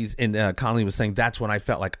 and Connolly was saying that's when I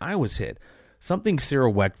felt like I was hit. Something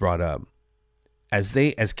Cyril Wecht brought up, as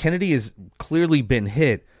Kennedy has clearly been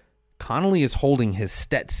hit, Connolly is holding his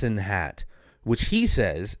Stetson hat, which he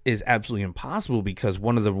says is absolutely impossible because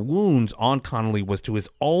one of the wounds on Connolly was to his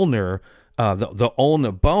ulnar, the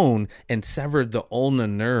ulna bone, and severed the ulna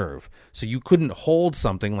nerve. So you couldn't hold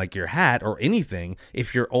something like your hat or anything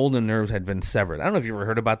if your ulna nerves had been severed. I don't know if you ever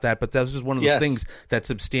heard about that, but that was just one of the things that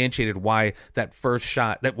substantiated why that first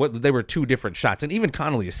shot, they were 2 different shots. And even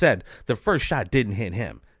Connolly has said the first shot didn't hit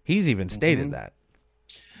him. He's even stated that.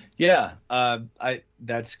 Yeah,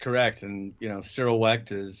 that's correct. And Cyril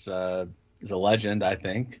Wecht is a legend, I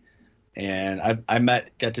think. And I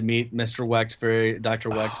got to meet Mr. Wecht Dr.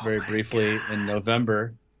 Wecht very briefly in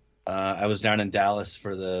November. I was down in Dallas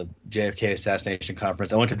for the JFK assassination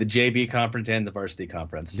conference. I went to the JV conference and the varsity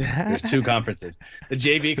conference. There's 2 conferences. The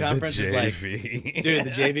JV conference is like, dude,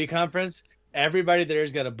 the JV conference, everybody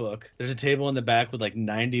there's got a book. There's a table in the back with like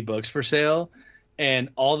 90 books for sale. And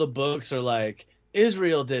all the books are like,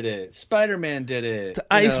 Israel did it. Spider-Man did it. The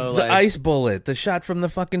ice bullet, the shot from the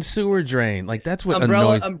fucking sewer drain. Like, that's what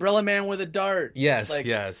annoys. Umbrella Man with a dart. Yes, like,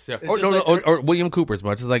 yes. Or William Cooper. As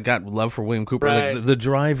much as I got love for William Cooper, right. like the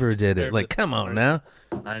driver did it. Like, come on now.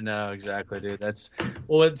 I know, exactly, dude.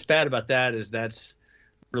 What's bad about that is that's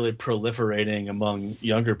really proliferating among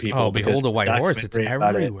younger people. Oh, Behold a White Horse. It's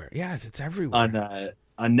everywhere. Yes, it's everywhere.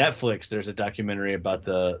 On Netflix, there's a documentary about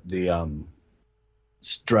the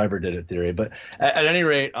driver did it theory, but at any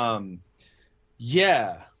rate, sorry,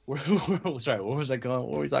 what was I going? What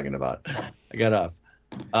were we talking about? I got off.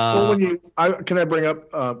 Well, can I bring up,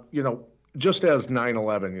 just as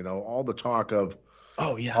 9/11, all the talk of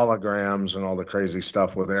holograms and all the crazy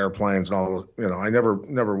stuff with airplanes and all, I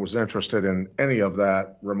never was interested in any of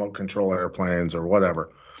that, remote control airplanes or whatever.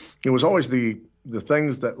 It was always the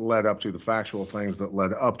things that led up to the factual things that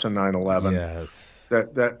led up to 9/11. Yes.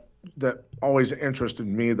 That always interested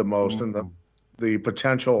me the most, and the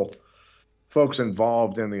potential folks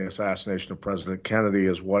involved in the assassination of President Kennedy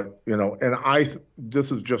is what, and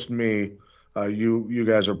this is just me. You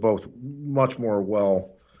guys are both much more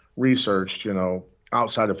well researched,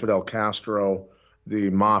 outside of Fidel Castro,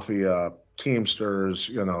 the mafia,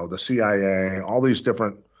 Teamsters, the CIA, all these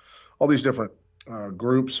different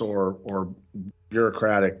groups or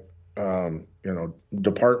bureaucratic,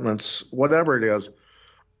 departments, whatever it is.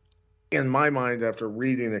 In my mind, after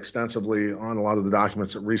reading extensively on a lot of the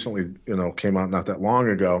documents that recently, came out not that long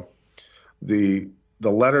ago, the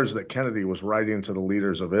letters that Kennedy was writing to the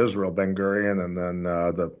leaders of Israel, Ben Gurion, and then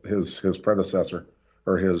his predecessor,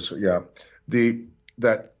 or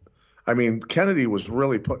Kennedy was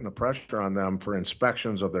really putting the pressure on them for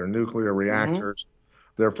inspections of their nuclear reactors,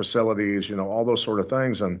 their facilities, all those sort of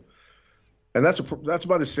things, and that's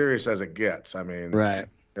about as serious as it gets. I mean, right.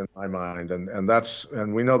 In my mind, and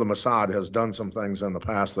we know the Mossad has done some things in the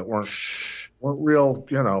past that weren't real,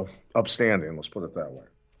 upstanding. Let's put it that way.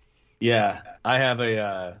 Yeah, I have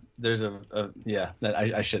I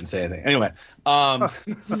shouldn't say anything. Anyway, I'll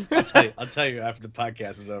tell you after the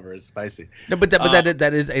podcast is over. It's spicy. No, but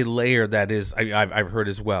that is a layer that is I've heard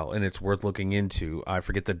as well, and it's worth looking into. I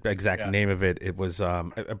forget the exact name of it. It was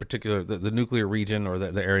a particular the nuclear region or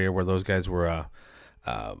the area where those guys were.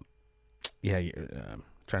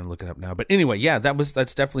 trying to look it up now. But anyway, yeah, that's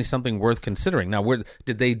definitely something worth considering. Now, where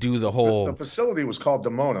did they do the whole? The facility was called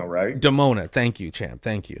Demona, right? Demona. Thank you, champ.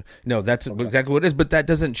 Thank you. No, that's exactly what it is. But that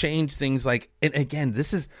doesn't change things. Like, and again,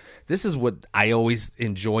 this is what I always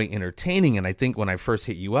enjoy entertaining. And I think when I first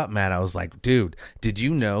hit you up, Matt, I was like, dude, did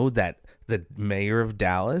you know that the mayor of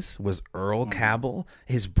Dallas was Earl Cabell?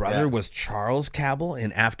 His brother was Charles Cabell,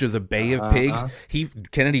 and after the Bay of Pigs,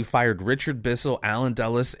 Kennedy fired Richard Bissell, Allen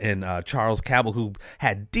Dulles, and Charles Cabell, who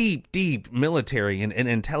had deep military and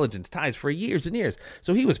intelligence ties for years and years.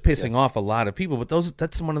 So he was pissing off a lot of people. But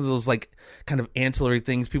that's one of those like kind of ancillary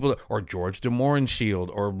things. People, or George de Mohrenschildt,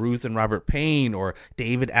 or Ruth and Robert Payne, or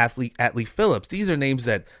David Atlee Phillips. These are names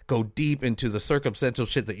that go deep into the circumstantial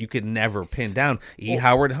shit that you could never pin down.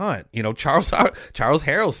 Howard Hunt, Charles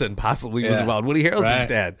Harrelson possibly was involved. Woody Harrelson's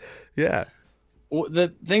dad. Yeah. Well, the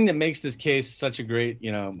thing that makes this case such a great,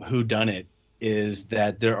 whodunit is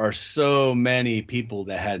that there are so many people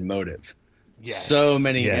that had motive. Yes. So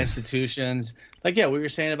many institutions. Like, what you're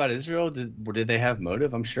saying about Israel, did they have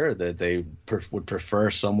motive? I'm sure that they would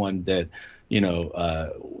prefer someone that,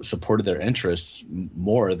 supported their interests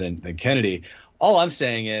more than Kennedy. All I'm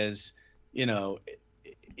saying is,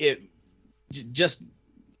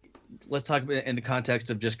 let's talk in the context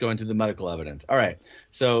of just going through the medical evidence. All right.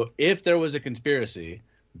 So if there was a conspiracy,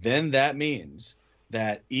 then that means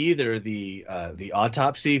that either the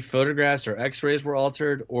autopsy photographs or x-rays were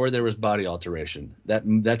altered, or there was body alteration.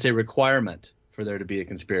 That's a requirement for there to be a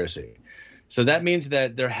conspiracy. So that means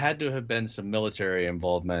that there had to have been some military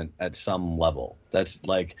involvement at some level. That's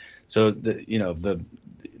like, so the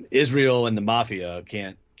Israel and the mafia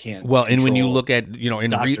can't. Well, and when you look at, in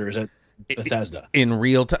doctors at Bethesda. In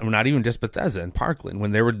real time, not even just Bethesda, in Parkland,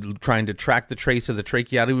 when they were trying to track the trace of the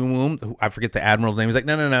tracheotomy wound, I forget the admiral's name. He's like,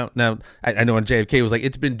 no. I know when JFK was like,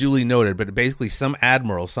 it's been duly noted, but basically some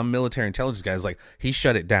admiral, some military intelligence guy was like, he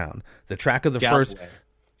shut it down. The track of the first,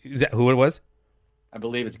 is that who it was? I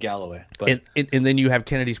believe it's Galloway. But and then you have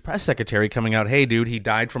Kennedy's press secretary coming out, hey, dude, he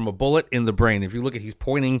died from a bullet in the brain. If you look at, he's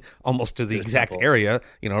pointing almost to the exact area,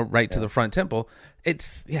 right to the front temple.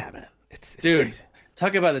 It's, man, it's dude. Crazy.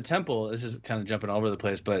 Talking about the temple, this is kind of jumping all over the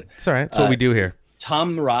place, but it's all right. That's what we do here.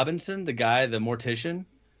 Tom Robinson, the guy, the mortician,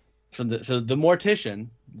 the mortician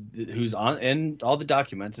who's in all the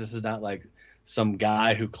documents. This is not like some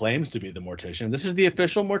guy who claims to be the mortician. This is the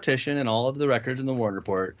official mortician in all of the records in the Warren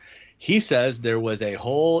Report. He says there was a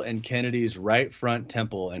hole in Kennedy's right front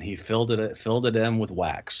temple, and he filled it in with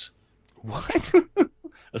wax. What?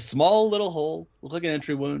 A small little hole, looked like an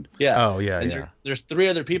entry wound. Yeah. Oh yeah, and there's 3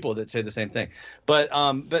 other people that say the same thing. But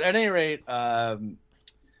at any rate, we're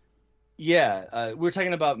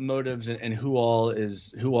talking about motives and who all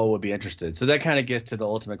would be interested. So that kind of gets to the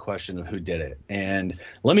ultimate question of who did it. And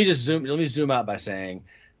let me zoom out by saying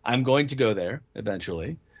I'm going to go there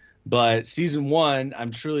eventually. But season 1,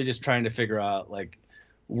 I'm truly just trying to figure out like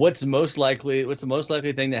what's the most likely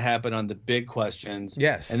thing that happened on the big questions.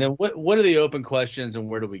 Yes. And then what are the open questions and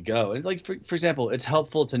where do we go? It's like, for example, it's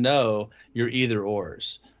helpful to know your either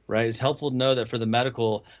ors, right? It's helpful to know that for the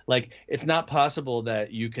medical, like it's not possible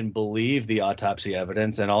that you can believe the autopsy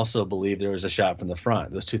evidence and also believe there was a shot from the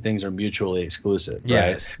front. Those two things are mutually exclusive.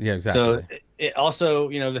 Yes. Right? Yeah, exactly. So it also,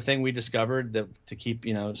 the thing we discovered that to keep,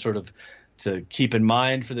 to keep in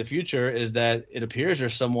mind for the future is that it appears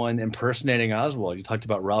there's someone impersonating Oswald. You talked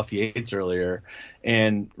about Ralph Yates earlier,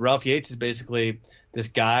 and Ralph Yates is basically this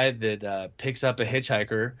guy that picks up a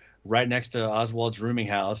hitchhiker right next to Oswald's rooming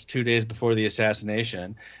house 2 days before the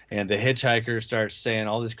assassination, and the hitchhiker starts saying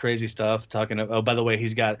all this crazy stuff, talking oh, by the way,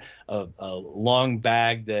 he's got a long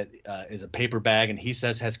bag that is a paper bag, and he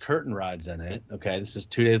says has curtain rods in it. Okay, this is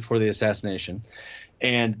 2 days before the assassination.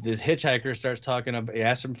 And this hitchhiker starts talking about, he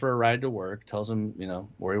asks him for a ride to work, tells him,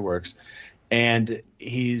 where he works. And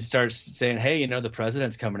he starts saying, hey, the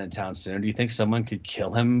president's coming in town soon. Do you think someone could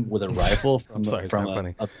kill him with a rifle from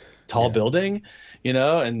a tall building?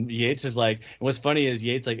 And Yates is like, and what's funny is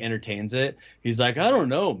Yates like entertains it. He's like, I don't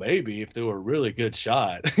know, maybe if they were a really good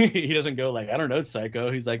shot. He doesn't go like, I don't know,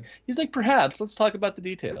 psycho. He's like, perhaps let's talk about the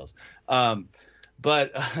details.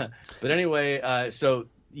 But anyway, so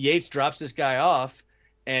Yates drops this guy off.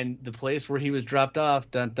 And the place where he was dropped off,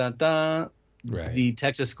 right. The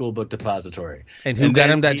Texas School Book Depository. And who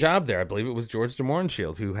got him that job there? I believe it was George de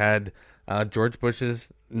Mohrenschildt, who had George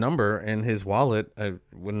Bush's number in his wallet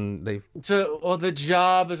when they. So, the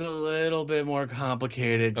job is a little bit more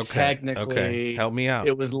complicated. Okay. Technically, help me out.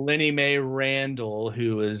 It was Lenny Mae Randall,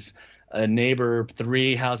 who was a neighbor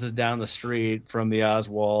 3 houses down the street from the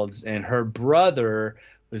Oswalds, and her brother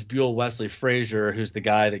was Buell Wesley Frazier, who's the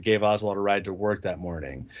guy that gave Oswald a ride to work that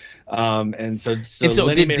morning. And so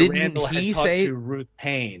Lenny Mae Randall had talked to Ruth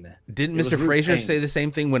Payne. Didn't Mr. Frazier say the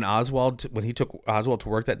same thing when he took Oswald to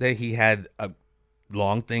work that day? He had a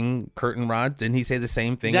long thing, curtain rods. Didn't he say the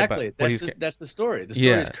same thing? Exactly. That's the story. The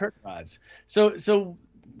story is curtain rods. So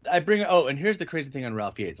I bring and here's the crazy thing on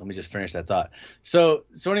Ralph Yates. Let me just finish that thought. So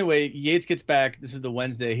anyway, Yates gets back. This is the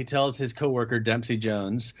Wednesday. He tells his coworker Dempsey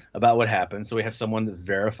Jones about what happened. So we have someone that's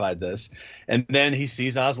verified this, and then he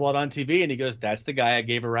sees Oswald on TV and he goes, "That's the guy I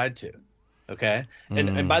gave a ride to." Okay.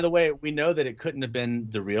 And by the way, we know that it couldn't have been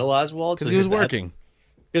the real Oswald because he was working.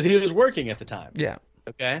 Because he was working at the time. Yeah.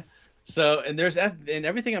 Okay. So and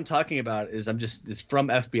everything I'm talking about is from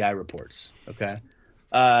FBI reports. Okay.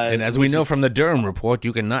 And as we know from the Durham report,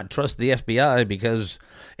 you cannot trust the FBI because,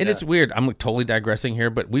 and it's weird. I'm totally digressing here,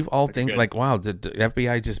 but we've all think like, wow, the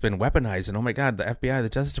FBI just been weaponized, and oh my God, the FBI, the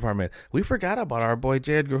Justice Department, we forgot about our boy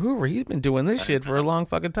J. Edgar Hoover. He's been doing this shit for a long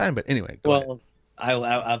fucking time. But anyway, go ahead.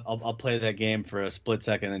 I'll play that game for a split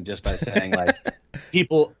second, and just by saying like,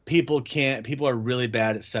 people are really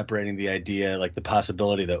bad at separating the idea, like the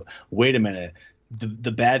possibility that wait a minute.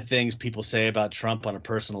 The bad things people say about Trump on a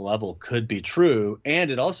personal level could be true,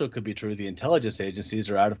 and it also could be true the intelligence agencies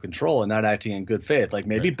are out of control and not acting in good faith. Like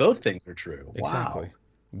maybe both things are true. Exactly.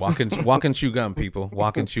 Wow. Walk and chew gum, people.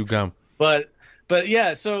 Walk and chew gum. But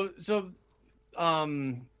yeah, so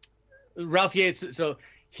Ralph Yates. So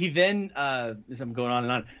he then as I'm going on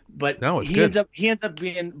and on, but he ends up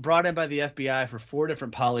being brought in by the FBI for 4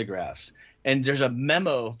 different polygraphs. And there's a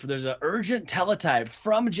memo, there's an urgent teletype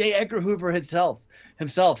from J. Edgar Hoover himself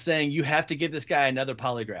saying you have to give this guy another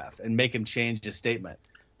polygraph and make him change his statement.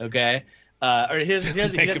 Okay? Or he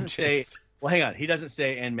doesn't say, well, hang on. He doesn't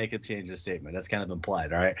say and make him change his statement. That's kind of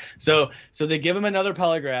implied. All right. So they give him another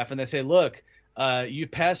polygraph and they say, look, you've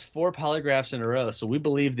passed 4 polygraphs in a row, so we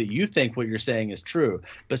believe that you think what you're saying is true.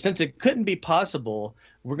 But since it couldn't be possible,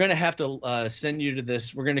 we're going to have to send you to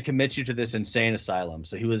this. We're going to commit you to this insane asylum.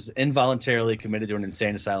 So he was involuntarily committed to an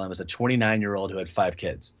insane asylum as a 29-year-old who had 5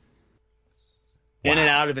 kids. Wow. In and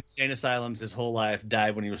out of insane asylums his whole life,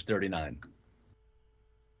 died when he was 39.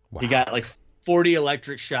 Wow. He got like 40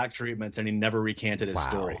 electric shock treatments, and he never recanted his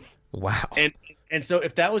story. Wow. And so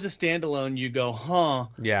if that was a standalone, you go,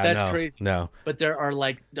 that's crazy. No. But there are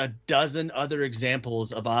like a dozen other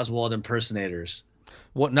examples of Oswald impersonators.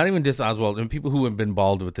 Well, not even just Oswald, and people who have been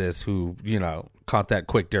bald with this who, caught that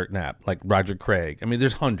quick dirt nap, like Roger Craig. I mean,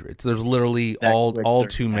 there's hundreds. There's literally all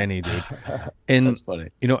too many, dude. And, that's funny.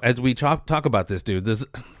 As we talk about this, dude,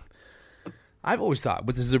 I've always thought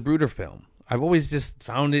with the Zapruder film, I've always just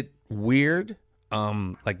found it weird.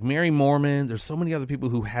 Like Mary Mormon, there's so many other people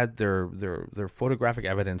who had their photographic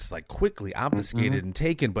evidence like quickly obfuscated and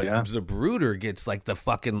taken, but Zapruder gets like the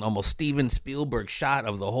fucking almost Steven Spielberg shot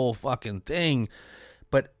of the whole fucking thing.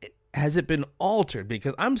 But has it been altered?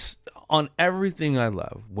 Because I'm on everything I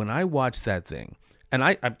love. When I watch that thing, and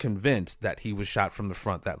I'm convinced that he was shot from the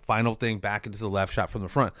front, that final thing back into the left, shot from the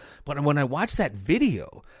front. But when I watch that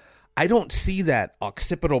video, I don't see that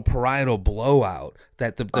occipital parietal blowout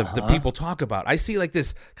that the people talk about. I see like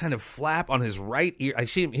this kind of flap on his right ear. I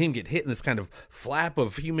see him get hit in this kind of flap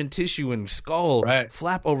of human tissue and skull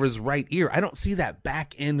flap over his right ear. I don't see that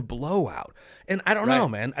back end blowout. And I don't know,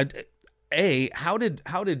 man. How did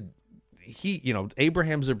he,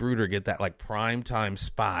 Abraham Zapruder get that like prime time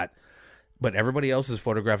spot, but everybody else's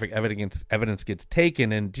photographic evidence gets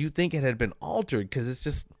taken? And do you think it had been altered? Because it's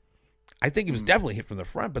just, I think he was definitely hit from the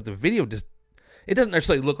front, but the video it doesn't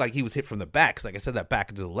necessarily look like he was hit from the back. Because like I said, that back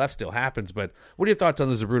into the left still happens. But what are your thoughts on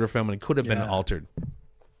the Zapruder film? And it could have been altered.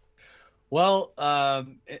 Well,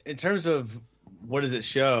 in terms of what does it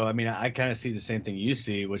show? I mean, I kind of see the same thing you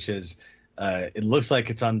see, which is it looks like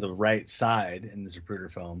it's on the right side in the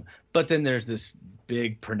Zapruder film, but then there's this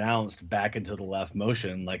big pronounced back into the left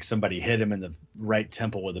motion, like somebody hit him in the right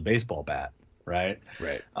temple with a baseball bat, right?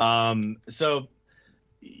 Right. So,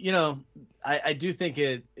 I do think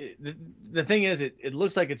the thing is, it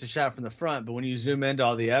looks like it's a shot from the front, but when you zoom into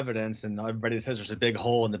all the evidence and everybody says there's a big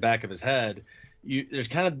hole in the back of his head,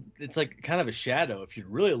 it's like kind of a shadow. If you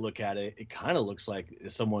really look at it, it kind of looks like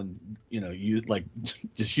someone, you like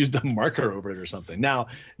just used a marker over it or something. Now,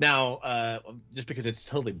 just because it's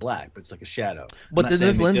totally black, but it's like a shadow. But then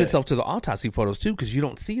this lends itself to the autopsy photos too, because you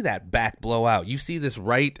don't see that back blowout. You see this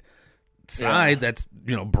right side that's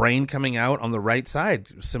brain coming out on the right side,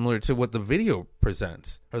 similar to what the video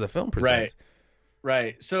presents or the film presents.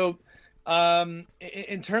 Right. So,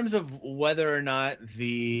 in terms of whether or not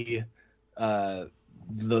the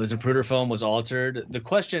Zapruder film was altered, the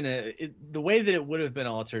question, the way that it would have been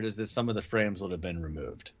altered is that some of the frames would have been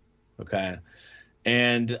removed. Okay.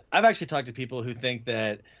 And I've actually talked to people who think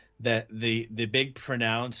that the big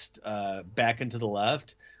pronounced back and to the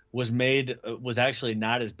left was actually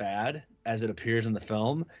not as bad as it appears in the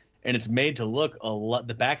film, and it's made to look a lot.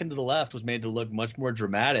 The back and to the left was made to look much more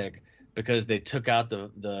dramatic because they took out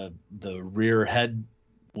the rear head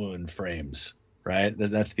wound frames. Right,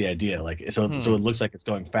 that's the idea. Like, so it looks like it's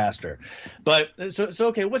going faster. But so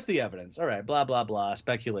okay, what's the evidence? All right, blah blah blah,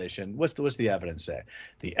 speculation. What's the evidence say?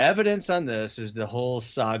 The evidence on this is the whole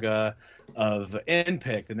saga of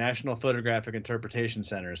NPIC, the National Photographic Interpretation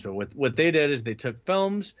Center. So what they did is they took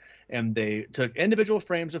films and they took individual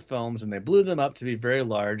frames of films and they blew them up to be very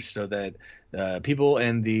large so that people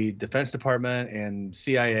in the Defense Department and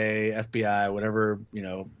CIA, FBI, whatever,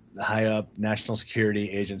 the high up national security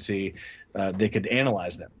agency, they could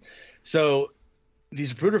analyze them. So the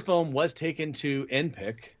Zapruder film was taken to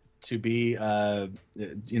NPIC to be, to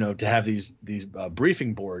have these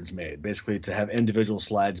briefing boards made, basically to have individual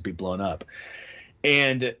slides be blown up.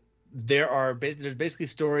 And there's basically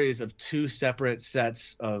stories of two separate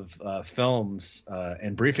sets of films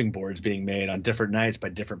and briefing boards being made on different nights by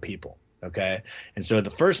different people. Okay. And so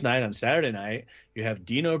the first night, on Saturday night, you have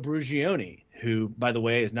Dino Brugioni, who, by the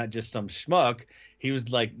way, is not just some schmuck. He was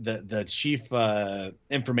like the chief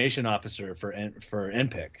information officer for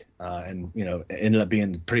NPIC, and ended up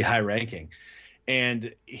being pretty high ranking.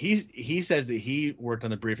 And he says that he worked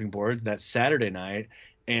on the briefing boards that Saturday night,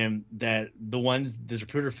 and that the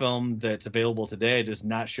Zapruder film that's available today does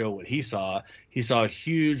not show what he saw. He saw a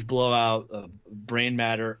huge blowout of brain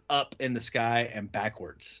matter up in the sky and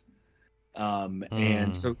backwards,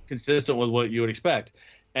 and so consistent with what you would expect.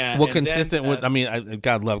 Consistent with, I mean,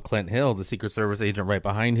 God love Clint Hill, the Secret Service agent right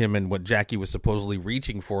behind him, and what Jackie was supposedly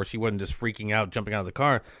reaching for. She wasn't just freaking out, jumping out of the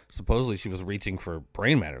car. Supposedly she was reaching for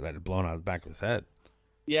brain matter that had blown out of the back of his head.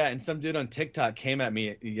 Yeah, and some dude on TikTok came at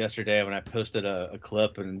me yesterday when I posted a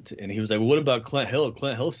clip, and he was like, well, "What about Clint Hill?"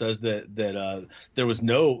 Clint Hill says that there was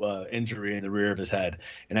no injury in the rear of his head,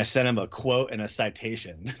 and I sent him a quote and a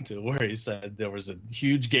citation to where he said there was a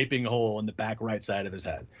huge gaping hole in the back right side of his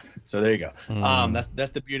head. So there you go.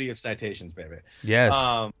 That's the beauty of citations, baby. Yes.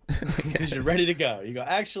 Because you're ready to go. You go,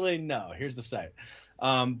 actually, no. Here's the site.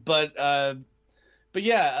 But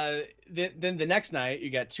yeah, then the next night you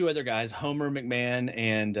got two other guys, Homer McMahon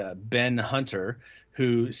and Ben Hunter,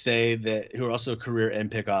 who are also career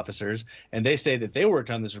NPIC officers, and they say that they worked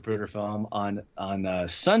on the Zapruder film on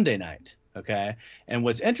Sunday night. Okay, and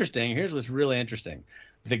here's what's really interesting.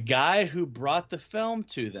 The guy who brought the film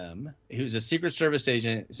to them, he was a Secret Service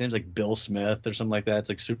agent. It seems like Bill Smith or something like that. It's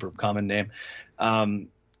like super common name.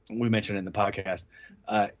 We mentioned it in the podcast.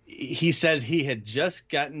 He says he had just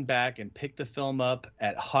gotten back and picked the film up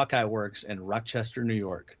at Hawkeye Works in Rochester, New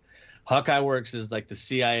York. Hawkeye Works is like the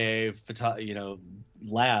CIA,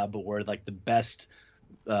 lab where like the best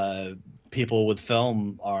people with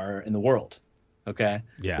film are in the world. Okay.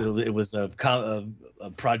 Yeah. It was a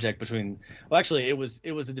project between. Well, actually, it was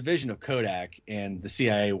a division of Kodak, and the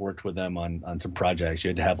CIA worked with them on some projects. You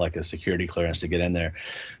had to have like a security clearance to get in there.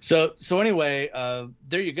 So anyway,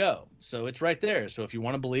 there you go. So it's right there. So if you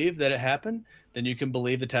want to believe that it happened, then you can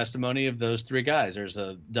believe the testimony of those three guys. There's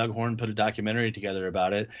Doug Horn put a documentary together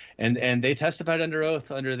about it, and they testified under oath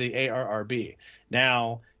under the ARRB.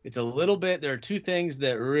 Now, it's a little bit. There are two things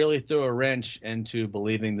that really throw a wrench into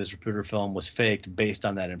believing the Zapruder film was faked based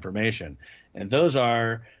on that information, and those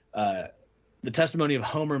are the testimony of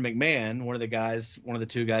Homer McMahon, one of the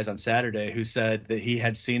two guys on Saturday, who said that he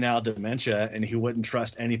had senile dementia and he wouldn't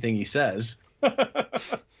trust anything he says.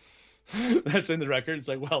 That's in the record. It's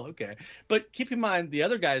like, well, okay, but keep in mind the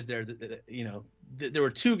other guys there. There were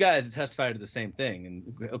two guys that testified to the same thing,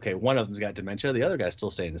 and okay, one of them's got dementia, the other guy's still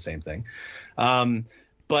saying the same thing.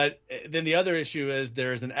 But then the other issue is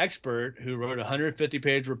there's an expert who wrote a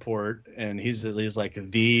 150-page report, and he's like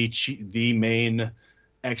the main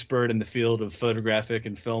expert in the field of photographic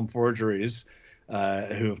and film forgeries,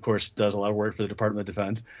 who of course does a lot of work for the Department of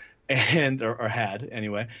Defense, or had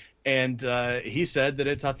anyway. And he said that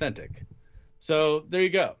it's authentic. So there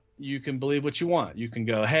you go. You can believe what you want. You can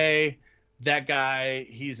go, hey, that guy,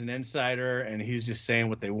 he's an insider, and he's just saying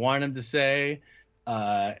what they want him to say.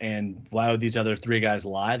 And why would these other three guys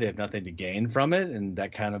lie? They have nothing to gain from it, and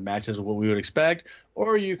that kind of matches what we would expect.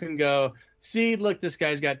 Or you can go, see, look, this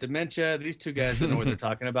guy's got dementia. These two guys don't know what they're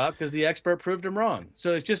talking about because the expert proved him wrong.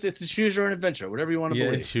 So it's a choose your own adventure, whatever you want to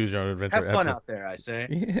believe. Choose your own adventure. Have fun out there, I say.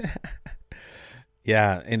 Yeah.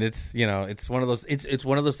 Yeah, and it's one of those it's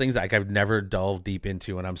one of those things like I've never delved deep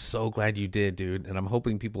into, and I'm so glad you did, dude. And I'm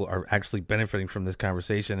hoping people are actually benefiting from this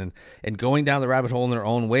conversation and going down the rabbit hole in their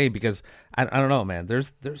own way, because I don't know, man.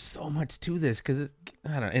 There's so much to this, because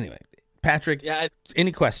I don't know. Anyway, Patrick,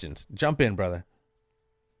 any questions? Jump in, brother.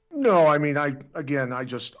 No, I mean, I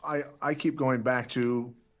keep going back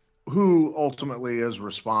to who ultimately is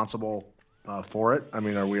responsible for it. I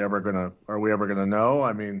mean, are we ever gonna know?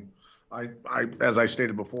 I mean, as I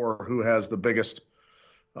stated before, who has the biggest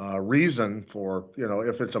reason for,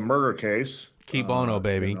 if it's a murder case? Key bono,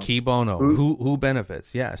 baby. Key bono. Who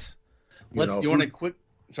benefits? Yes. You want to quick?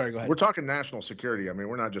 Sorry, go ahead. We're talking national security. I mean,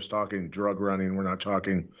 we're not just talking drug running. We're not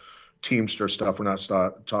talking Teamster stuff. We're not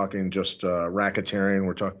talking just racketeering.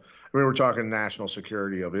 We're talking national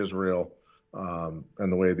security of Israel and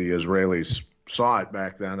the way the Israelis saw it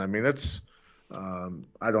back then. I mean, it's.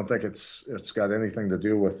 I don't think it's got anything to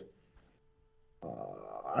do with.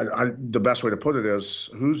 The best way to put it is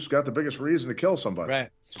who's got the biggest reason to kill somebody. Right.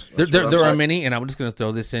 There are many, and I'm just going to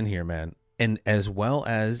throw this in here, man. And as well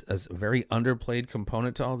as a very underplayed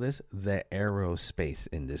component to all this, the aerospace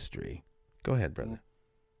industry. Go ahead, brother.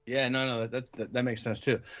 Yeah, no, that makes sense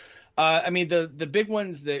too. I mean, the big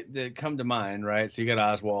ones that come to mind, right? So you got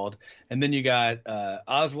Oswald, and then you got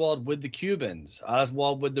Oswald with the Cubans,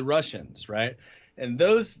 Oswald with the Russians, right? And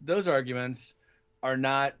those arguments are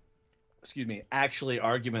not, actually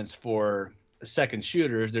arguments for second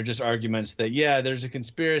shooters. They're just arguments that, there's a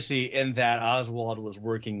conspiracy in that Oswald was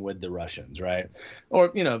working with the Russians, right?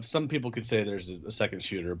 Or, some people could say there's a second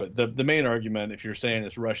shooter, but the main argument, if you're saying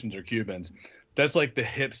it's Russians or Cubans, that's like the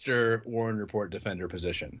hipster Warren Report defender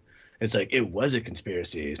position. It's like, it was a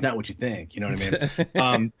conspiracy. It's not what you think. You know what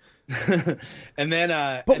I mean? And then,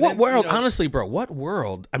 but what world? Honestly, bro, what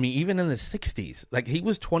world? I mean, even in the 60s, like he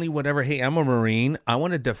was 20, whatever. Hey, I'm a Marine. I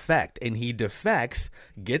want to defect, and he defects,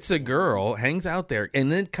 gets a girl, hangs out there,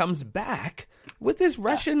 and then comes back with this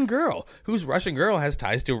Russian girl, whose Russian girl has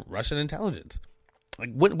ties to Russian intelligence.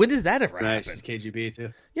 Like, when does that ever happen? She's KGB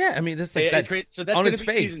too. Yeah, I mean, that's like so that's on its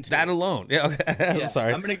face. That alone. Yeah, okay. I'm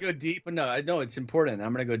sorry. I'm gonna go deep, but no, I know it's important.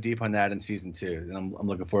 I'm gonna go deep on that in season 2, and I'm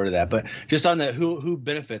looking forward to that. But just on the who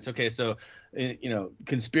benefits. Okay, so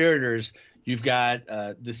conspirators. You've got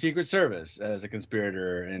the Secret Service as a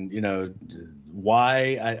conspirator, and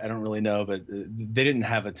why I don't really know, but they didn't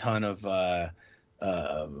have a ton of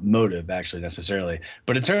motive actually necessarily.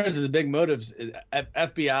 But in terms of the big motives,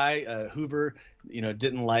 FBI, Hoover,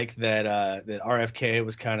 didn't like that RFK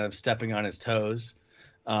was kind of stepping on his toes,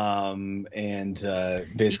 and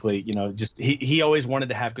basically, just he always wanted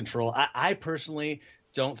to have control. I personally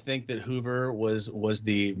don't think that Hoover was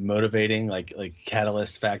the motivating like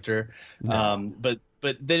catalyst factor. No. But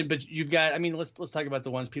you've got, I mean, let's talk about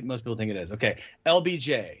the ones most people think it is. Okay,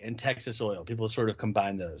 LBJ and Texas Oil. People sort of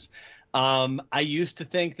combine those. I used to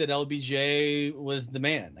think that LBJ was the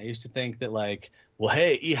man. I used to think that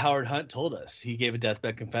hey, E. Howard Hunt told us. He gave a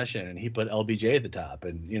deathbed confession and he put LBJ at the top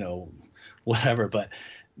and, whatever. But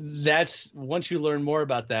that's, once you learn more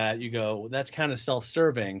about that, you go, that's kind of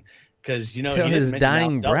self-serving because, his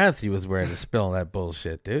dying breath, he was ready to spill that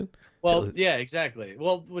bullshit, dude. Well, yeah, exactly.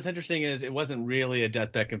 Well, what's interesting is it wasn't really a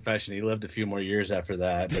deathbed confession. He lived a few more years after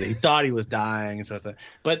that, but he thought he was dying.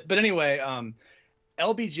 But anyway,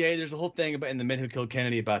 LBJ, there's a whole thing about in The Men Who Killed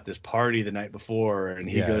Kennedy about this party the night before, and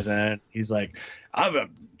he goes in, he's like, I'm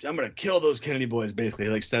gonna kill those Kennedy boys, basically.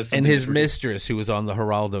 He says something. And his mistress, who was on the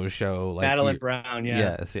Geraldo show, Madeline Brown,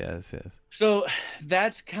 Yes. So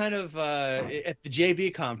that's kind of at the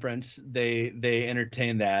JV conference they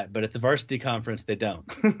entertain that, but at the varsity conference they don't.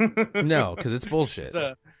 No, because it's bullshit.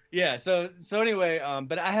 So anyway,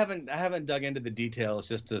 but I haven't dug into the details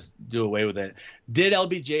just to do away with it. Did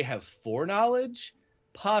LBJ have foreknowledge?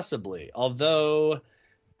 Possibly, although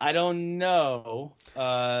I don't know.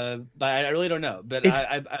 But I really don't know. But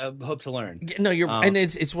I hope to learn. No, you're and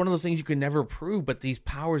it's one of those things you can never prove. But these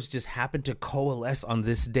powers just happen to coalesce on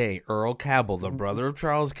this day. Earl Cabell, the brother of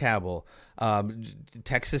Charles Cabell,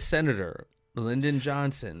 Texas Senator Lyndon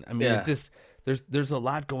Johnson. I mean, it just. There's a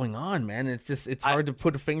lot going on, man. It's hard to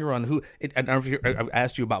put a finger on who. I don't know if I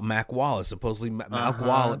asked you about Mac Wallace. Supposedly,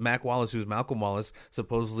 Mac Wallace, who's Malcolm Wallace,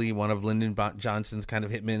 supposedly one of Lyndon Johnson's kind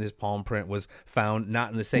of hitmen. His palm print was found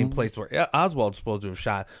not in the same place where Oswald's supposed to have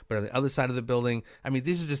shot, but on the other side of the building. I mean,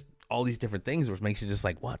 these are just all these different things, which makes you just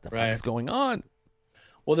like, what the fuck is going on?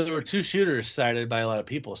 Well, there were 2 shooters cited by a lot of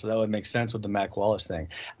people, so that would make sense with the Mac Wallace thing.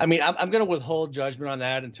 I mean, I'm going to withhold judgment on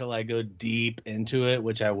that until I go deep into it,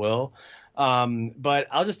 which I will. But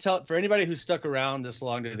I'll just tell for anybody who's stuck around this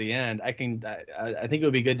long to the end, I think it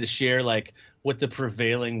would be good to share what the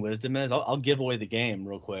prevailing wisdom is. I'll give away the game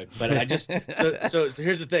real quick, but I just so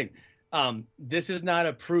here's the thing. This is not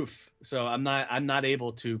a proof, so I'm not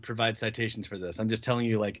able to provide citations for this. I'm just telling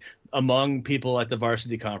you, among people at the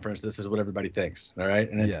varsity conference, this is what everybody thinks. All right,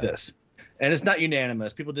 and it's this, and it's not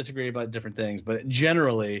unanimous. People disagree about different things, but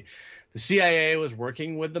generally, the CIA was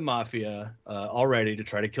working with the mafia already to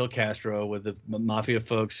try to kill Castro, with the mafia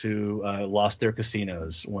folks who lost their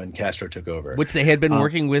casinos when Castro took over. Which they had been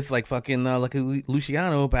working with, like fucking like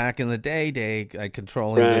Luciano back in the day,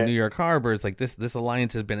 controlling the New York harbors. Like this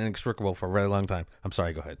alliance has been inextricable for a very long time. I'm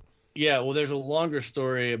sorry, go ahead. Yeah, well, there's a longer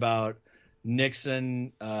story about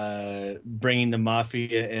Nixon bringing the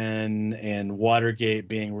mafia in, and Watergate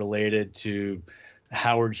being related to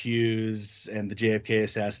Howard Hughes and the JFK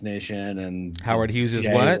assassination. And Howard Hughes is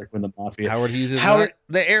what? The mafia. Howard Hughes is what?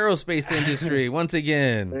 The aerospace industry once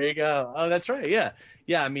again. There you go. Oh, that's right. Yeah.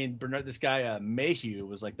 Yeah, I mean, this guy Mayhew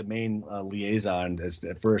was like the main liaison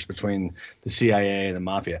at first between the CIA and the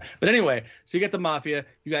mafia. But anyway, so you got the mafia,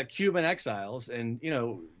 you got Cuban exiles, and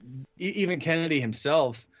even Kennedy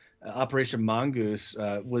himself, Operation Mongoose,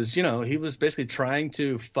 was he was basically trying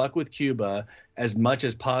to fuck with Cuba as much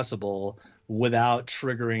as possible without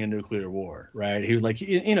triggering a nuclear war, right? He was like,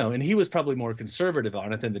 and he was probably more conservative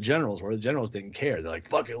on it than the generals were. The generals didn't care. They're like,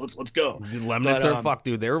 fuck it, let's go. Dude, Lemnitz are fuck,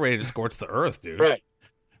 dude. They were ready to scorch the earth, dude.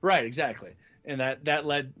 Right, exactly. And that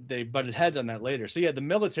led, they butted heads on that later. So yeah, the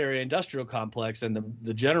military industrial complex and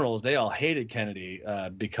the generals, they all hated Kennedy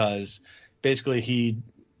because basically he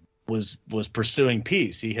was pursuing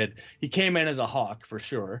peace. He came in as a hawk for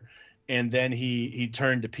sure. And then he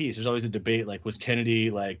turned to peace. There's always a debate, like, was Kennedy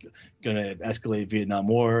like going to escalate Vietnam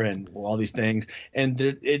War and all these things? And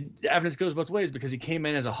evidence goes both ways, because he came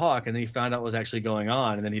in as a hawk and then he found out what was actually going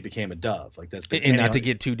on, and then he became a dove. Like that's. And not to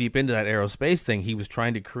get too deep into that aerospace thing, he was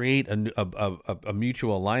trying to create a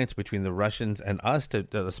mutual alliance between the Russians and us to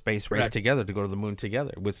the space race together, to go to the moon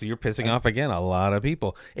together. So you're pissing off again a lot of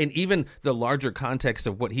people, and even the larger context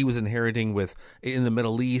of what he was inheriting with in the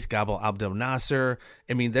Middle East, Gabal Abdel Nasser.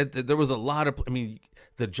 I mean that there was a lot of. I mean,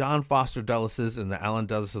 the John Foster Dulleses and the Allen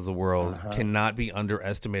Dulles of the world cannot be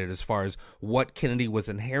underestimated as far as what Kennedy was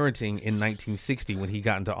inheriting in 1960 when he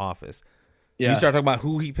got into office. Yeah. You start talking about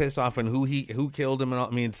who he pissed off and who killed him, and all,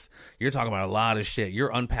 I mean, you're talking about a lot of shit.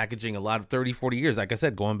 You're unpackaging a lot of 30, 40 years. Like I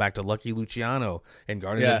said, going back to Lucky Luciano and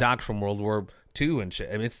guarding the docks from World War II and shit.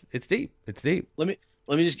 I mean, it's deep. It's deep. Let me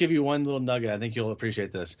just give you one little nugget. I think you'll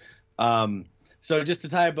appreciate this. So just to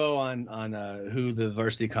tie a bow on who the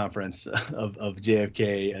varsity conference of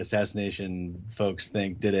JFK assassination folks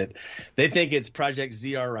think did it, they think it's Project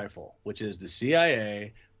ZR Rifle, which is the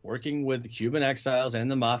CIA working with the Cuban exiles and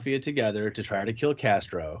the mafia together to try to kill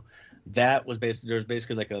Castro. That was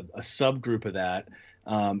basically like a subgroup of that.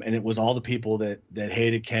 And it was all the people that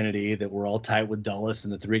hated Kennedy, that were all tight with Dulles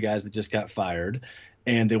and the three guys that just got fired.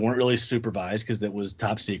 And they weren't really supervised because that was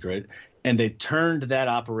top secret. And they turned that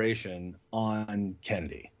operation on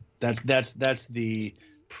Kennedy. That's the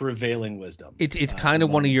prevailing wisdom. It's kind of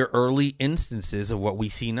one of your early instances of what we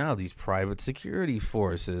see now, these private security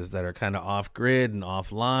forces that are kind of off grid and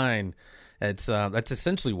offline. That's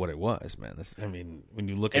essentially what it was, man. I mean, when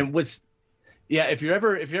you look if you're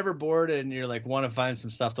ever bored and you're like want to find some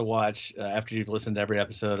stuff to watch after you've listened to every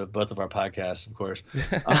episode of both of our podcasts, of course.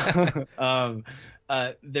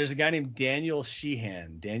 There's a guy named Daniel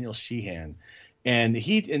Sheehan, and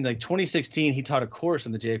he in like 2016 he taught a course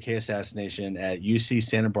on the JFK assassination at UC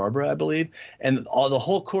Santa Barbara, I believe, and the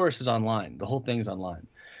whole course is online. The whole thing's online,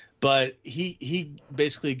 but he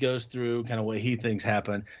basically goes through kind of what he thinks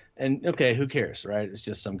happened. And okay, who cares, right? It's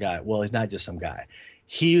just some guy. Well, he's not just some guy.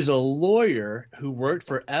 He's a lawyer who worked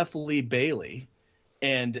for F. Lee Bailey,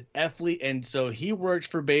 and so he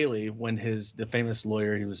worked for Bailey when the famous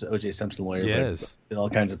lawyer, he was O.J. Simpson lawyer, yes, did all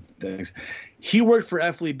kinds of things. He worked for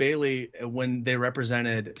F. Lee Bailey when they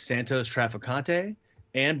represented Santos Trafficante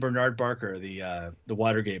and Bernard Barker, the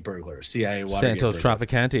Watergate burglar, CIA Watergate Santos burglar.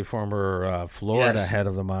 Trafficante, former Florida head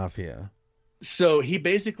of the mafia. So he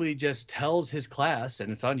basically just tells his class,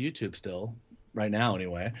 and it's on YouTube still, right now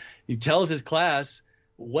anyway. He tells his class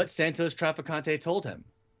what Santos Trafficante told him,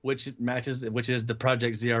 which is the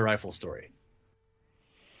Project ZR Rifle story.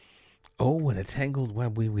 Oh, what a tangled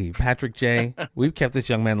web we weave. Patrick J., we've kept this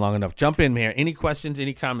young man long enough. Jump in, man. Any questions,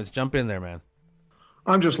 any comments? Jump in there, man.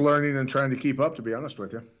 I'm just learning and trying to keep up, to be honest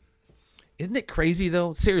with you. Isn't it crazy,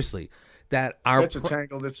 though? Seriously. That it's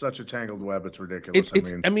such a tangled web. It's ridiculous.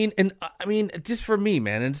 I mean, just for me,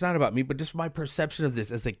 man, and it's not about me, but just my perception of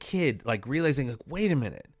this as a kid, like realizing, like, wait a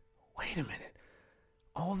minute.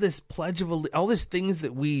 All this all these things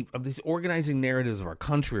of these organizing narratives of our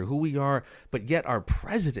country, who we are, but yet our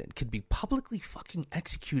president could be publicly fucking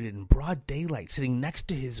executed in broad daylight, sitting next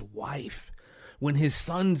to his wife when his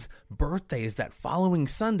son's birthday is that following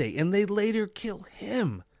Sunday, and they later kill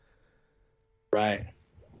him. Right.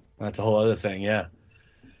 That's a whole other thing, yeah.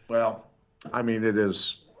 Well, I mean, it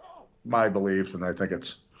is my belief, and I think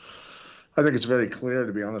it's I think it's very clear,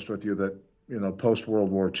 to be honest with you, that, post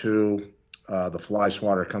World War II, the fly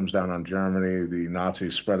swatter comes down on Germany. The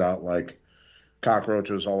Nazis spread out like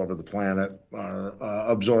cockroaches all over the planet, are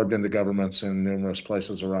absorbed into governments in numerous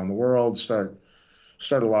places around the world. Start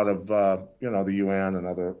a lot of the UN and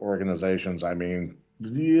other organizations. I mean,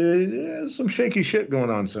 yeah, some shaky shit going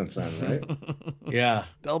on since then, right? Yeah, A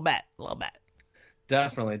little bit.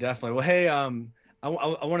 definitely. Well, hey, I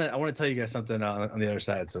want to tell you guys something on the other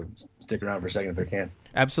side, so stick around for a second if I can.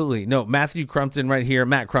 Absolutely. No, Matthew Crumpton right here.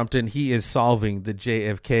 Matt Crumpton, he is solving the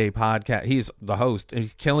JFK podcast. He's the host, and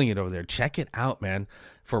he's killing it over there. Check it out, man.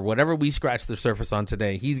 For whatever we scratched the surface on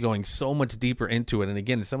today, he's going so much deeper into it. And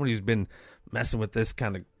again, as somebody who's been messing with this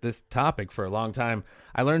topic for a long time,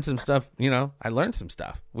 I learned some stuff,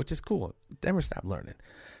 which is cool. Never stop learning.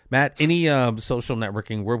 Matt, any social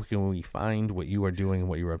networking, where can we find what you are doing and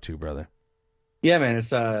what you're up to, brother? Yeah, man, it's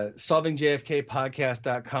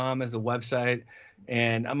solvingjfkpodcast.com is the website,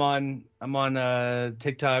 and I'm on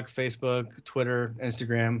TikTok, Facebook, Twitter,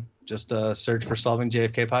 Instagram. Just search for Solving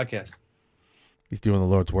JFK Podcast. He's doing the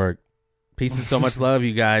Lord's work. Peace and so much love,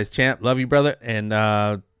 you guys. Champ, love you, brother,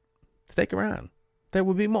 and stick around. There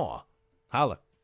will be more. Holla.